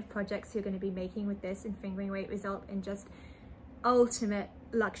 and the kind of projects you're going to be making with this in fingering weight result in just ultimate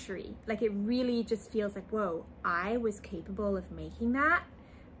luxury. Like, it really just feels like, whoa, I was capable of making that.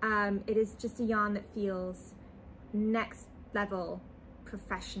 It is just a yarn that feels next level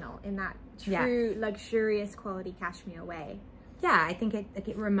professional in that true luxurious quality cashmere way. Yeah, I think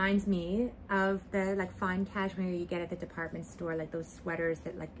it reminds me of the like fine cashmere you get at the department store, like those sweaters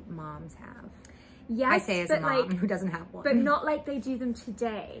that like moms have. Yes, I say as a mom who doesn't have one. But not like they do them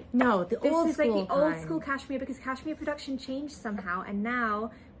today. No, this is like the old school cashmere, because cashmere production changed somehow, and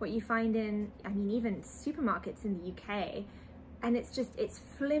now what you find in, I mean, even supermarkets in the UK, and it's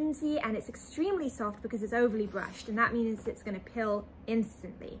flimsy and it's extremely soft because it's overly brushed, and that means it's going to pill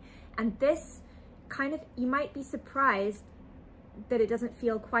instantly. And this kind of, you might be surprised that it doesn't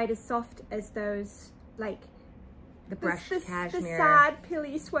feel quite as soft as those, like the brushed cashmere, the sad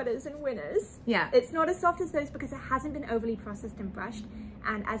pilly sweaters and winners. Yeah, it's not as soft as those because it hasn't been overly processed and brushed,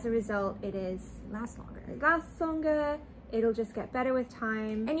 and as a result it lasts longer. It'll just get better with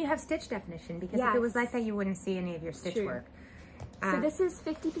time, and you have stitch definition, because if it was like that, you wouldn't see any of your stitch work. So this is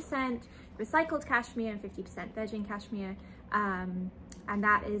 50% recycled cashmere and 50% virgin cashmere, and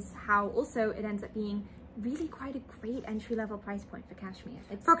that is how also it ends up being really quite a great entry-level price point for cashmere.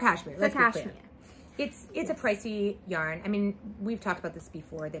 It's a pricey yarn. I mean, we've talked about this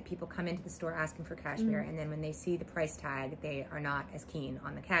before, that people come into the store asking for cashmere, and then when they see the price tag, they are not as keen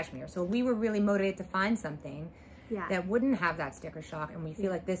on the cashmere. So we were really motivated to find something that wouldn't have that sticker shock, and we feel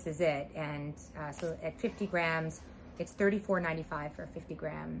like this is it. And so at 50 grams, It's $34.95 for a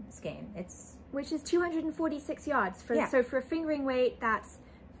 50-gram skein. Which is 246 yards. Yeah. So for a fingering weight, that's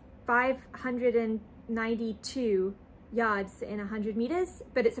 592 yards in 100 meters,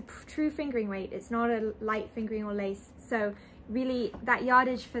 but it's a true fingering weight. It's not a light fingering or lace. So really that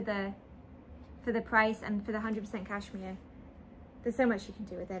yardage for the price and for the 100% cashmere, there's so much you can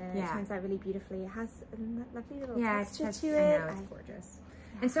do with it, and it turns out really beautifully. It has a lovely little texture to it. I know, it's gorgeous.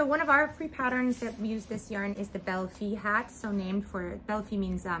 And so one of our free patterns that we use this yarn is the Belle Fille hat. So named for, Belle Fille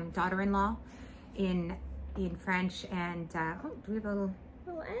means daughter-in-law in French. And oh, do we have a little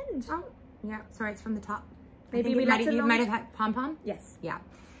end? Oh, yeah. Sorry, it's from the top. Maybe you might have had pom-pom? Yes. Yeah.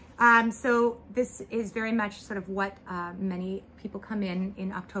 So this is very much sort of what many people come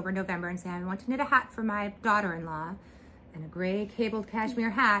in October, November and say, I want to knit a hat for my daughter-in-law. And a gray cabled cashmere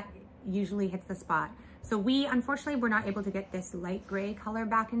hat usually hits the spot. So we, unfortunately, were not able to get this light gray color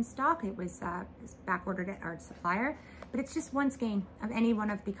back in stock. It was back ordered at our supplier, but it's just one skein of any one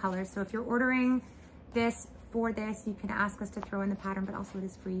of the colors. So if you're ordering this for this, you can ask us to throw in the pattern, but also it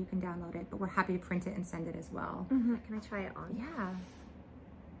is free. You can download it, but we're happy to print it and send it as well. Mm-hmm. Can I try it on? Yeah.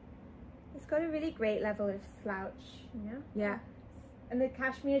 It's got a really great level of slouch, you know? Yeah. And the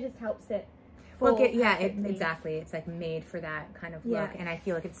cashmere just helps it. Well, exactly. It's like made for that kind of look, and I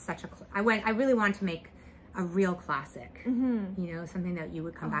feel like it's such a. I really wanted to make a real classic. You know, something that you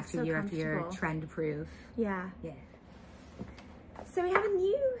would come back to year after year, trend proof. Yeah. Yeah. So we have a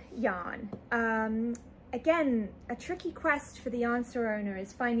new yarn. Again, a tricky quest for the yarn store owner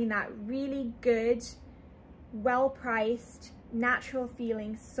is finding that really good, well-priced, natural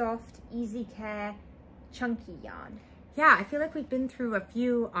feeling, soft, easy care, chunky yarn. Yeah, I feel like we've been through a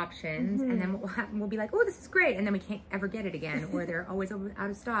few options, and then we'll be like, oh, this is great, and then we can't ever get it again, or they're always out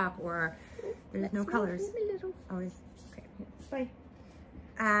of stock, or there's no colors. Always. Okay.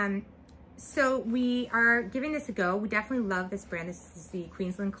 Bye. So we are giving this a go. We definitely love this brand. This is the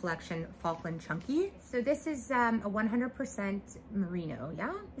Queensland Collection Falkland Chunky. So this is a 100% merino,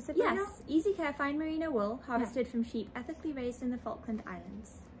 yeah? Is it merino? Yes, easy care fine merino wool, harvested from sheep ethically raised in the Falkland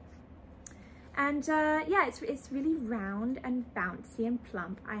Islands. And yeah, it's really round and bouncy and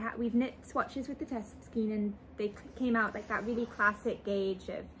plump. We've knit swatches with the test skein, and they came out like that really classic gauge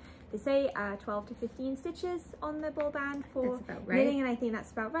of, they say 12 to 15 stitches on the ball band for knitting, and I think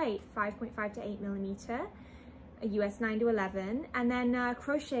that's about right. 5.5 to 8 millimeter, a US 9 to 11, and then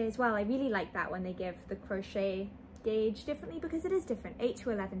crochet as well. I really like that when they give the crochet gauge differently, because it is different, 8 to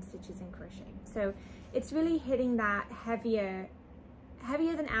 11 stitches in crochet. So it's really hitting that heavier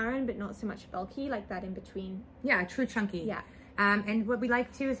than Aran, but not so much bulky, like that in between. Yeah, true chunky. Yeah. And what we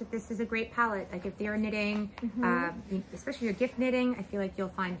like too is that this is a great palette. Like if they're knitting, especially your gift knitting, I feel like you'll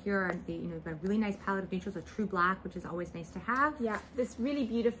find here you've got a really nice palette of neutrals, a true black, which is always nice to have. Yeah, this really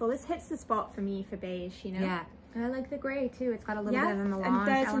beautiful. This hits the spot for me for beige, you know. Yeah. And I like the gray too. It's got a little bit of the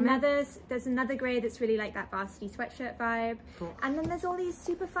melange and there's another gray that's really like that varsity sweatshirt vibe. Cool. And then there's all these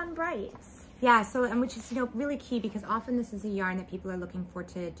super fun brights. Yeah, so, and which is, really key, because often this is a yarn that people are looking for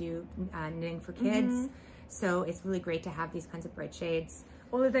to do knitting for kids. So it's really great to have these kinds of bright shades.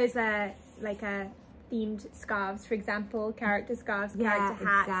 All of those are like themed scarves, for example, character scarves, character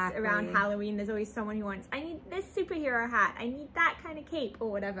hats around Halloween. There's always someone who wants, I need this superhero hat, I need that kind of cape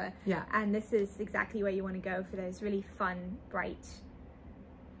or whatever. Yeah. And this is exactly where you want to go for those really fun, bright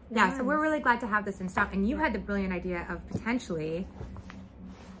yarns. So we're really glad to have this in stock. And you had the brilliant idea of potentially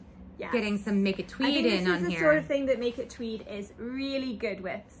getting some Make It Tweed in on here. This is the sort of thing that Make It Tweed is really good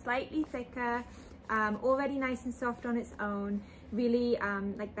with. Slightly thicker, already nice and soft on its own. Really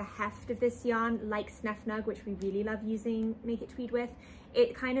like the heft of this yarn, like Snefnug, which we really love using Make It Tweed with.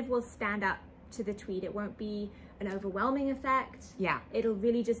 It kind of will stand up to the tweed. It won't be an overwhelming effect. Yeah. It'll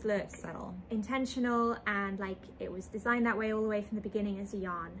really just look subtle, intentional, and like it was designed that way all the way from the beginning as a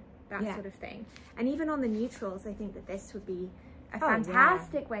yarn, that sort of thing. And even on the neutrals, I think that this would be a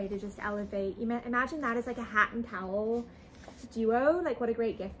fantastic way to just elevate. Imagine that as like a hat and cowl duo. Like what a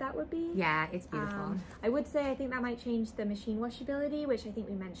great gift that would be. Yeah, it's beautiful. I would say I think that might change the machine washability, which I think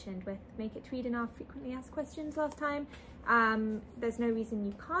we mentioned with Make It Tweed in our frequently asked questions last time. There's no reason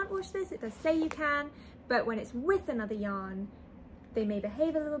you can't wash this. It does say you can, but when it's with another yarn, they may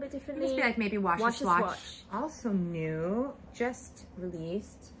behave a little bit differently. Just be like maybe wash or swatch. Also new, just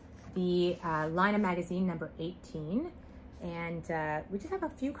released the Laine Magazine number 18. And we just have a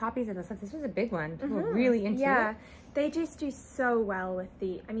few copies of this. This was a big one. People were really into it. They just do so well with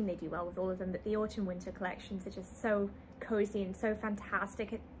they do well with all of them, but the autumn winter collections are just so cozy and so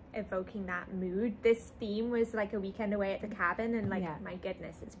fantastic at evoking that mood. This theme was like a weekend away at the cabin, and like, my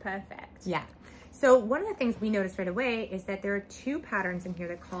goodness, it's perfect. Yeah. So one of the things we noticed right away is that there are two patterns in here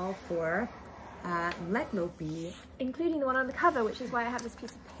that call for Let Lopey, including the one on the cover, which is why I have this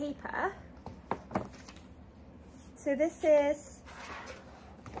piece of paper. So this is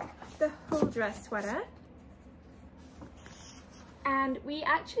the whole dress sweater. And we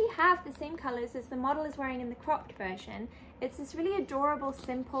actually have the same colors as the model is wearing in the cropped version. It's this really adorable,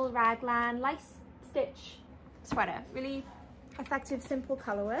 simple raglan lace stitch sweater. Really effective, simple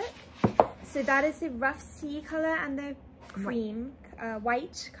color work. So that is the rough sea color and the cream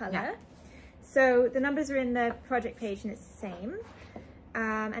white color. Yeah. So the numbers are in the project page and it's the same.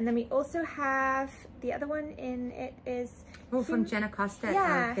 And then we also have the other one in it is... Oh, from Jenna Costa,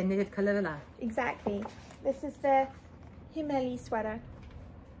 yeah, the knitted Kalula. Exactly. This is the Himeli sweater.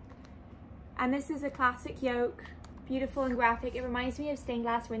 And this is a classic yoke, beautiful and graphic. It reminds me of stained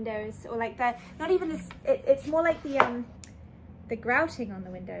glass windows, or like the, not even this, it's more like the grouting on the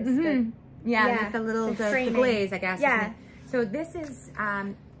windows. Like the little, the glaze, I guess. Yeah. So this is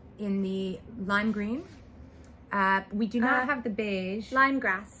in the lime green. We do not have the beige. Lime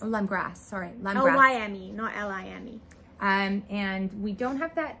grass. Oh, lime grass, sorry. Lime grass. L-Y-M-E, not L-I-M-E. And we don't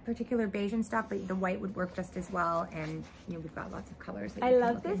have that particular beige in stock, but the white would work just as well. And you know, we've got lots of colors that you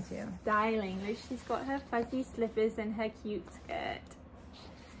can look into. I love this styling. Look, she's got her fuzzy slippers and her cute skirt.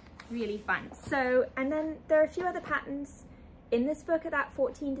 Really fun. So, and then there are a few other patterns in this book at that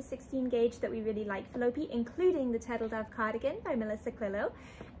 14 to 16 gauge that we really like for Lopi, including the Turtle Dove cardigan by Melissa Clillo,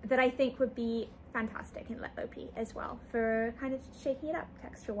 that I think would be fantastic in Let Lopi as well for kind of shaking it up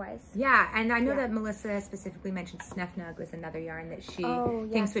texture wise. Yeah, and I know that Melissa specifically mentioned Snefnug was another yarn that she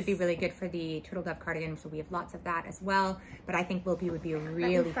thinks would be really good for the Turtle Dove cardigan, so we have lots of that as well, but I think Lopi would be a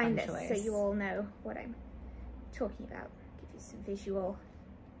really fun choice. So you all know what I'm talking about. Give you some visual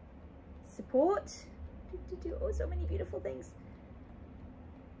support. Oh, so many beautiful things.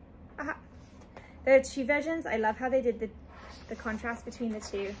 Aha. There are two versions. I love how they did the contrast between the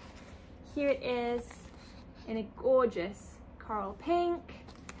two. Here it is in a gorgeous coral pink,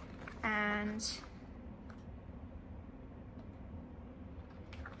 and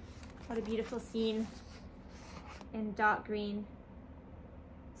what a beautiful scene in dark green.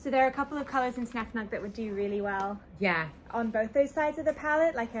 So there are a couple of colors in Snefnug that would do really well. Yeah. On both those sides of the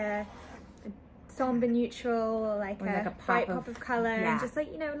palette, like a somber neutral, like a bright pop of color, and just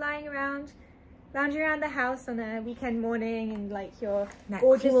like, you know, lounging around the house on a weekend morning and like your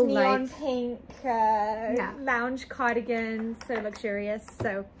gorgeous cool neon pink lounge cardigan, so luxurious.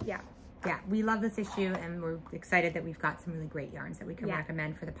 So yeah, we love this issue and we're excited that we've got some really great yarns that we can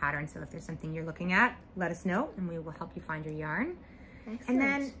recommend for the pattern. So if there's something you're looking at, let us know and we will help you find your yarn. Excellent. And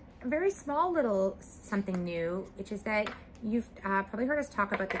then a very small little something new, which is that you've probably heard us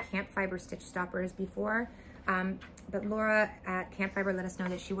talk about the Camp Fiber stitch stoppers before. But Laura at Camp Fiber let us know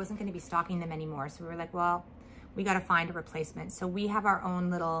that she wasn't going to be stocking them anymore. So we were like, well, we got to find a replacement. So we have our own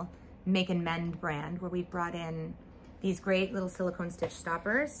little make and mend brand where we've brought in these great little silicone stitch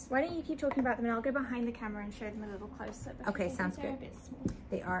stoppers. Why don't you keep talking about them and I'll go behind the camera and show them a little closer. Okay, sounds good. A bit small.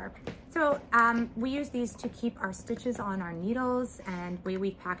 They are. So we use these to keep our stitches on our needles, and the way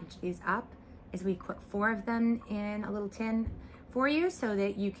we package these up is we put 4 of them in a little tin for you so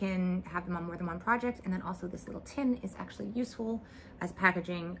that you can have them on more than one project. And then also this little tin is actually useful as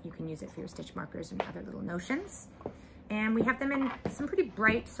packaging. You can use it for your stitch markers and other little notions. And we have them in some pretty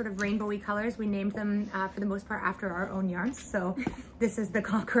bright sort of rainbowy colors. We named them for the most part after our own yarns. So this is the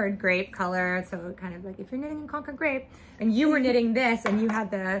Concord Grape color. So kind of like if you're knitting in Concord Grape and you were knitting this and you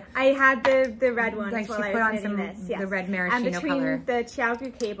had the... I had the red one like while she I put was on knitting some, this. Yes. the red maraschino and between color. The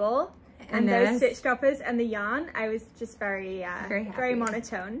Chiaogu cable and those stitch stoppers and the yarn, I was just very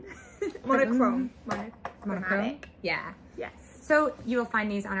monotone. Monochrome. Monochromatic. Yeah. Yes. So you will find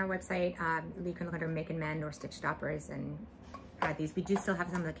these on our website. You can look under Make and Mend or Stitch Stoppers and add these. We do still have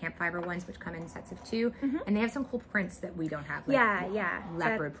some of the Camp Fiber ones, which come in sets of 2. And they have some cool prints that we don't have. Like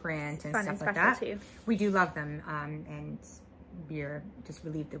leopard print and stuff like that. Too. We do love them. And we're just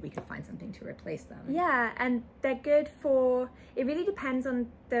relieved that we could find something to replace them. Yeah, and they're good for, it really depends on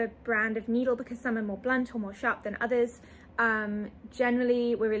the brand of needle because some are more blunt or more sharp than others.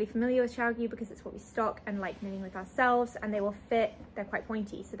 Generally, we're really familiar with Chiaogu because it's what we stock and like knitting with ourselves, and they will fit, they're quite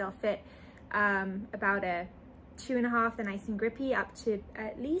pointy, so they'll fit about a 2.5, they're nice and grippy, up to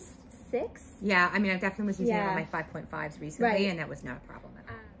at least 6. Yeah, I mean, I definitely was using it on my 5.5s recently, and that was not a problem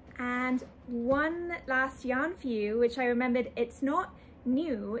at all. And one last yarn for you, which I remembered, it's not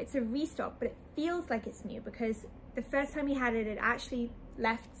new, it's a restock, but it feels like it's new because the first time we had it, it actually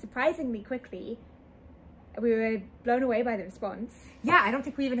left surprisingly quickly. We were blown away by the response. Yeah, I don't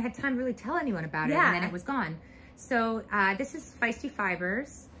think we even had time to really tell anyone about it, and then it was gone. So this is Feisty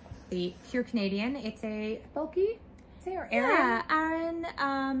Fibers, the Pure Canadian. It's a bulky say, or Aran? Yeah,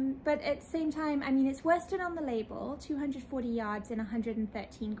 Aran, but at the same time, I mean, it's worsted on the label, 240 yards and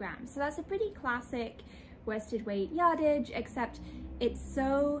 113 grams. So that's a pretty classic worsted weight yardage, except it's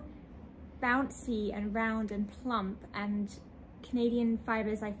so bouncy and round and plump, and Canadian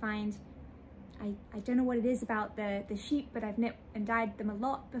fibers, I find, I don't know what it is about the sheep, but I've knit and dyed them a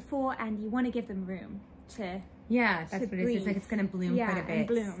lot before, and you want to give them room to that's to what it is. breathe. It's like it's going to bloom quite a bit. And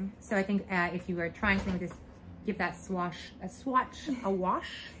bloom. So I think if you were trying something with this, give that a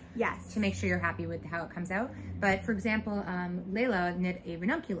wash. Yes. To make sure you're happy with how it comes out. But for example, Layla knit a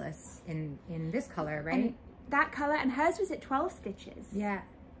ranunculus in this color, right? And that color, and hers was at 12 stitches. Yeah.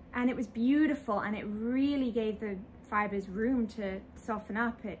 And it was beautiful, and it really gave the fibers room to soften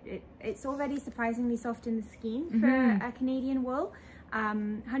up. It's already surprisingly soft in the skein for a Canadian wool.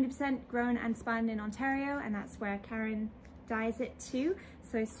 100% grown and spun in Ontario, and that's where Karen dyes it too.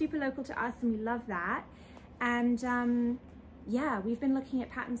 So super local to us, and we love that. And yeah, we've been looking at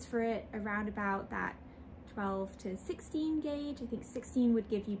patterns for it around about that 12 to 16 gauge. I think 16 would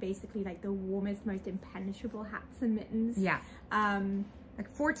give you basically like the warmest, most impenetrable hats and mittens. Yeah. Like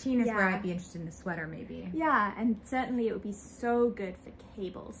 14 is where I'd be interested in a sweater, maybe. Yeah, and certainly it would be so good for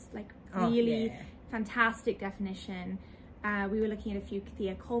cables. Like really fantastic definition. We were looking at a few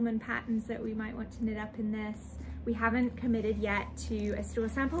Thea Coleman patterns that we might want to knit up in this. We haven't committed yet to a store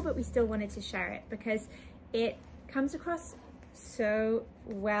sample, but we still wanted to share it because it comes across so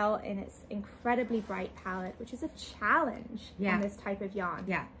well in its incredibly bright palette, which is a challenge in this type of yarn.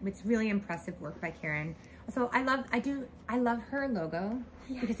 Yeah, it's really impressive work by Karen. So I love her logo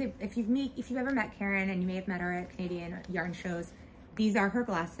because if you've ever met Karen, and you may have met her at Canadian yarn shows, these are her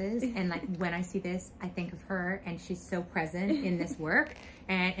glasses, and like when I see this, I think of her, and she's so present in this work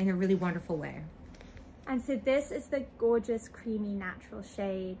and in a really wonderful way. And so this is the gorgeous creamy natural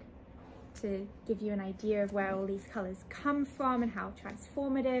shade to give you an idea of where all these colors come from and how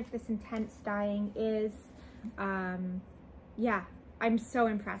transformative this intense dyeing is. Yeah, I'm so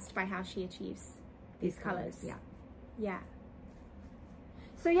impressed by how she achieves these colors. Yeah.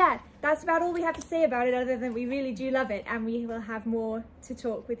 So yeah, that's about all we have to say about it, other than we really do love it, and we will have more to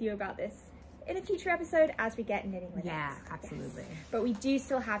talk with you about this in a future episode as we get knitting with it. Yeah, absolutely. Yes. But we do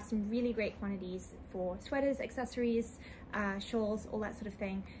still have some really great quantities for sweaters, accessories, shawls, all that sort of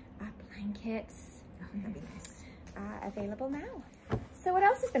thing. Blankets. Oh, that'd be nice. Available now. So what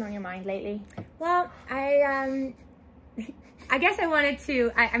else has been on your mind lately? Well, I guess I wanted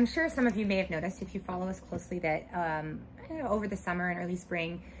to, I'm sure some of you may have noticed if you follow us closely that over the summer and early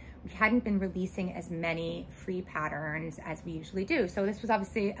spring, we hadn't been releasing as many free patterns as we usually do. So this was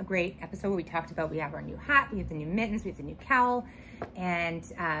obviously a great episode where we talked about, we have our new hat, we have the new mittens, we have the new cowl, and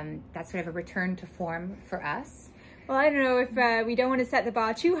that's sort of a return to form for us. Well, I don't know if we don't want to set the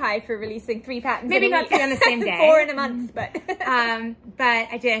bar too high for releasing 3 patterns. Maybe not 3 on the same day. 4 in a month, but. But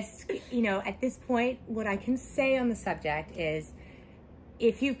I just, at this point, what I can say on the subject is,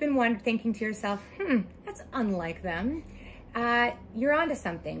 if you've been thinking to yourself, that's unlike them, you're onto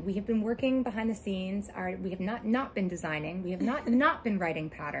something. We have been working behind the scenes. We have not been designing. We have not been writing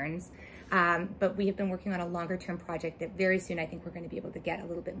patterns. But we have been working on a longer term project that very soon I think we're going to be able to get a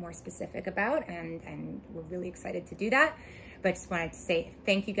little bit more specific about, and we're really excited to do that. But just wanted to say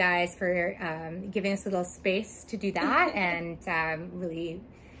thank you guys for giving us a little space to do that, and really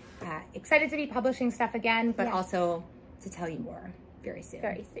excited to be publishing stuff again, but also to tell you more very soon.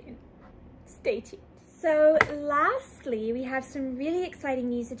 Very soon. Stay tuned. So lastly, we have some really exciting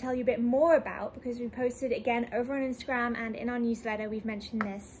news to tell you a bit more about, because we posted again over on Instagram and in our newsletter. We've mentioned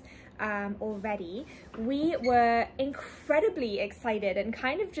this already. We were incredibly excited and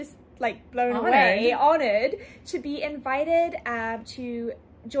kind of just like blown away, honored to be invited to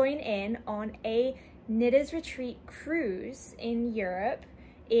join in on a Knitters Retreat cruise in Europe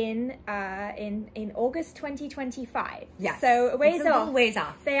in August 2025. Yes. So a ways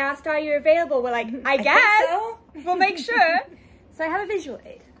off. They asked, are you available? We're like, I guess so. We'll make sure. So I have a visual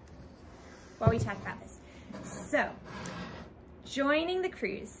aid while we chat about this. So joining the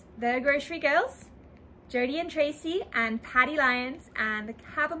cruise, the Grocery Girls, Jody and Tracy and Patty Lyons, and the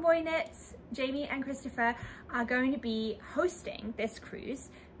Cabin Boy Knits, Jamie and Christopher, are going to be hosting this cruise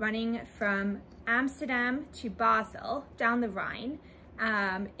running from Amsterdam to Basel down the Rhine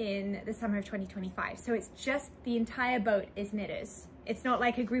in the summer of 2025. So it's just the entire boat is knitters. It's not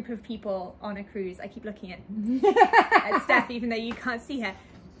like a group of people on a cruise. I keep looking at Steph, even though you can't see her.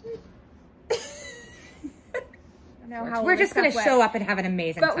 We're just going to show up and have an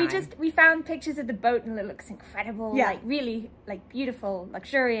amazing time. But we found pictures of the boat and it looks incredible. Yeah. Like really like beautiful,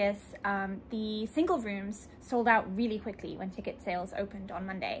 luxurious. The single rooms sold out really quickly when ticket sales opened on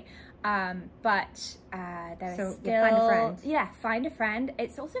Monday. But So find a friend. Yeah, find a friend.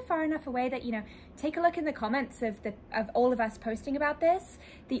 It's also far enough away that, you know, take a look in the comments of all of us posting about this.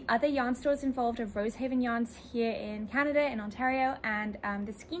 The other yarn stores involved are Rosehaven Yarns here in Canada, in Ontario, and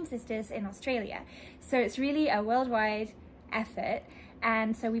the Scheme Sisters in Australia. So it's really a worldwide effort.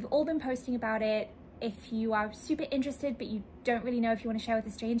 And so we've all been posting about it. If you are super interested, but you don't really know if you want to share with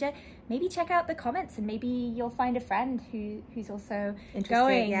a stranger, maybe check out the comments and maybe you'll find a friend who's also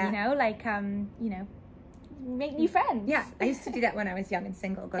going, you know, like, you know, make new friends. Yeah, I used to do that when I was young and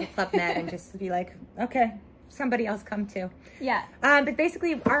single, go to Club Med and just be like, okay, somebody else come too. Yeah. But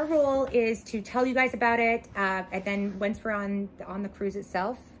basically our role is to tell you guys about it. And then once we're on the cruise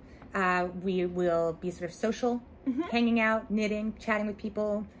itself, we will be sort of social, hanging out, knitting, chatting with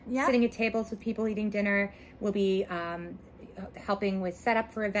people, sitting at tables with people, eating dinner. We'll be helping with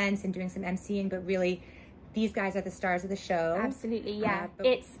setup for events and doing some emceeing, but really these guys are the stars of the show. Absolutely, yeah.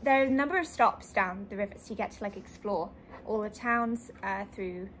 There are a number of stops down the river, so you get to like explore all the towns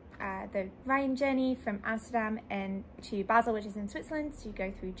through the Rhine journey from Amsterdam and to Basel, which is in Switzerland. So you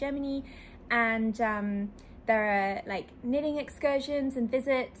go through Germany, and there are like knitting excursions and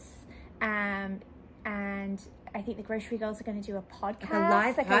visits, and I think the Grocery Girls are going to do a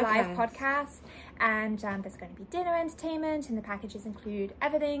podcast, a live podcast, and there's going to be dinner entertainment, and the packages include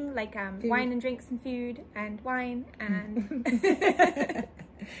everything, like wine and drinks and food and wine, and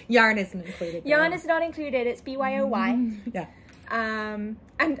yarn isn't included. Yarn is not included. It's BYOY. Yeah. And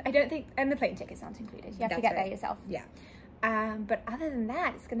I don't think, and the plane tickets aren't included. You have to get there yourself. Yeah. But other than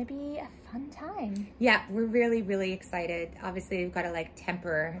that, it's going to be a fun time. Yeah, we're really, really excited. Obviously, we've got to like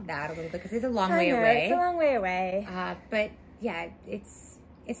temper that a little bit because it's a long way away. It's a long way away. But yeah, it's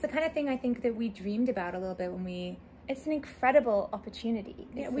the kind of thing I think that we dreamed about a little bit when we... It's an incredible opportunity.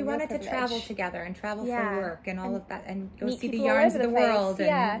 Yeah, we wanted to travel together and travel for work and all of that and go see the all yarns of over the the place. world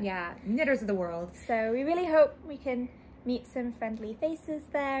and knitters of the world. So we really hope we can meet some friendly faces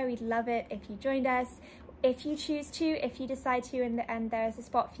there. We'd love it if you joined us. If you choose to, if you decide to, and there is a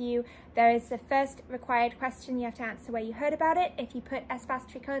spot for you, there is a first required question you have to answer where you heard about it. If you put Espace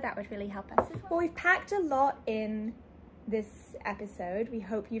Tricot, that would really help us as well. Well, we've packed a lot in this episode. We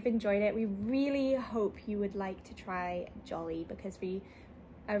hope you've enjoyed it. We really hope you would like to try Jolly, because we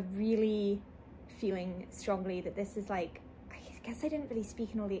are really feeling strongly that this is like, I guess I didn't really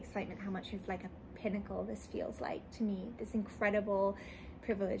speak in all the excitement how much of like a pinnacle this feels like to me. This incredible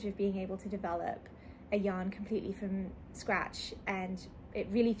privilege of being able to develop a yarn completely from scratch, and it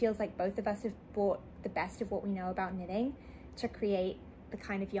really feels like both of us have brought the best of what we know about knitting to create the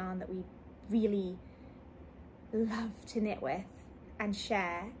kind of yarn that we really love to knit with and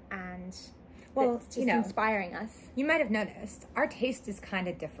share, and well, it's just inspiring us. You might have noticed our taste is kind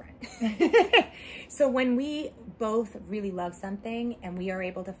of different. So when we both really love something and we are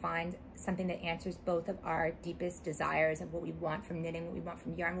able to find something that answers both of our deepest desires of what we want from knitting, what we want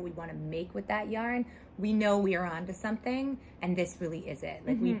from yarn, what we want to make with that yarn, we know we are onto something, and this really is it.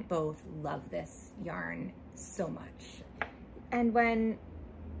 Like we both love this yarn so much. And when,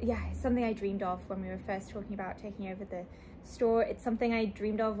 it's something I dreamed of when we were first talking about taking over the store. It's something I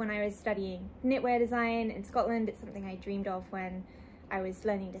dreamed of when I was studying knitwear design in Scotland. It's something I dreamed of when I was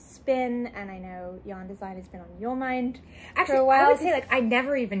learning to spin, and I know yarn design has been on your mind for a while. I would say like I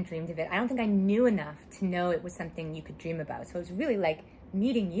never even dreamed of it. I don't think I knew enough to know it was something you could dream about. So it was really like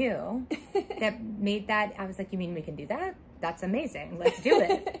meeting you that made that. I was like, you mean we can do that? That's amazing. Let's do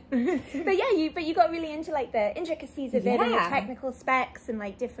it. but you got really into like the intricacies of it and the technical specs and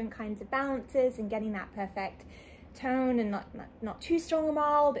like different kinds of balances and getting that perfect tone and not too strong a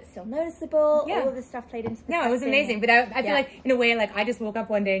marl but still noticeable. All of this stuff played into the it was amazing. But I feel like in a way, like I just woke up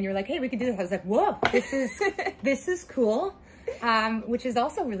one day and you're like, hey, we could do this. I was like, whoa, this is cool. Which is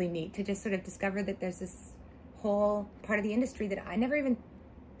also really neat to just sort of discover that there's this whole part of the industry that I never even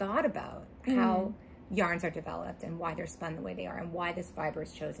thought about, how yarns are developed and why they're spun the way they are and why this fiber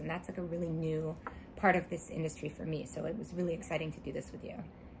is chosen. That's like a really new part of this industry for me. So it was really exciting to do this with you.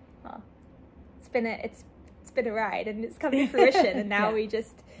 Well, it's been a ride and it's come to fruition, and now we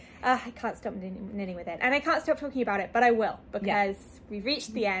just I can't stop knitting with it, and I can't stop talking about it, but I will, because we've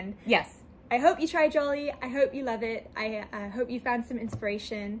reached the end. Yes. I hope you try Jolly. I hope you love it. I hope you found some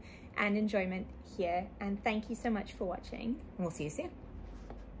inspiration and enjoyment here, and thank you so much for watching. We'll see you soon.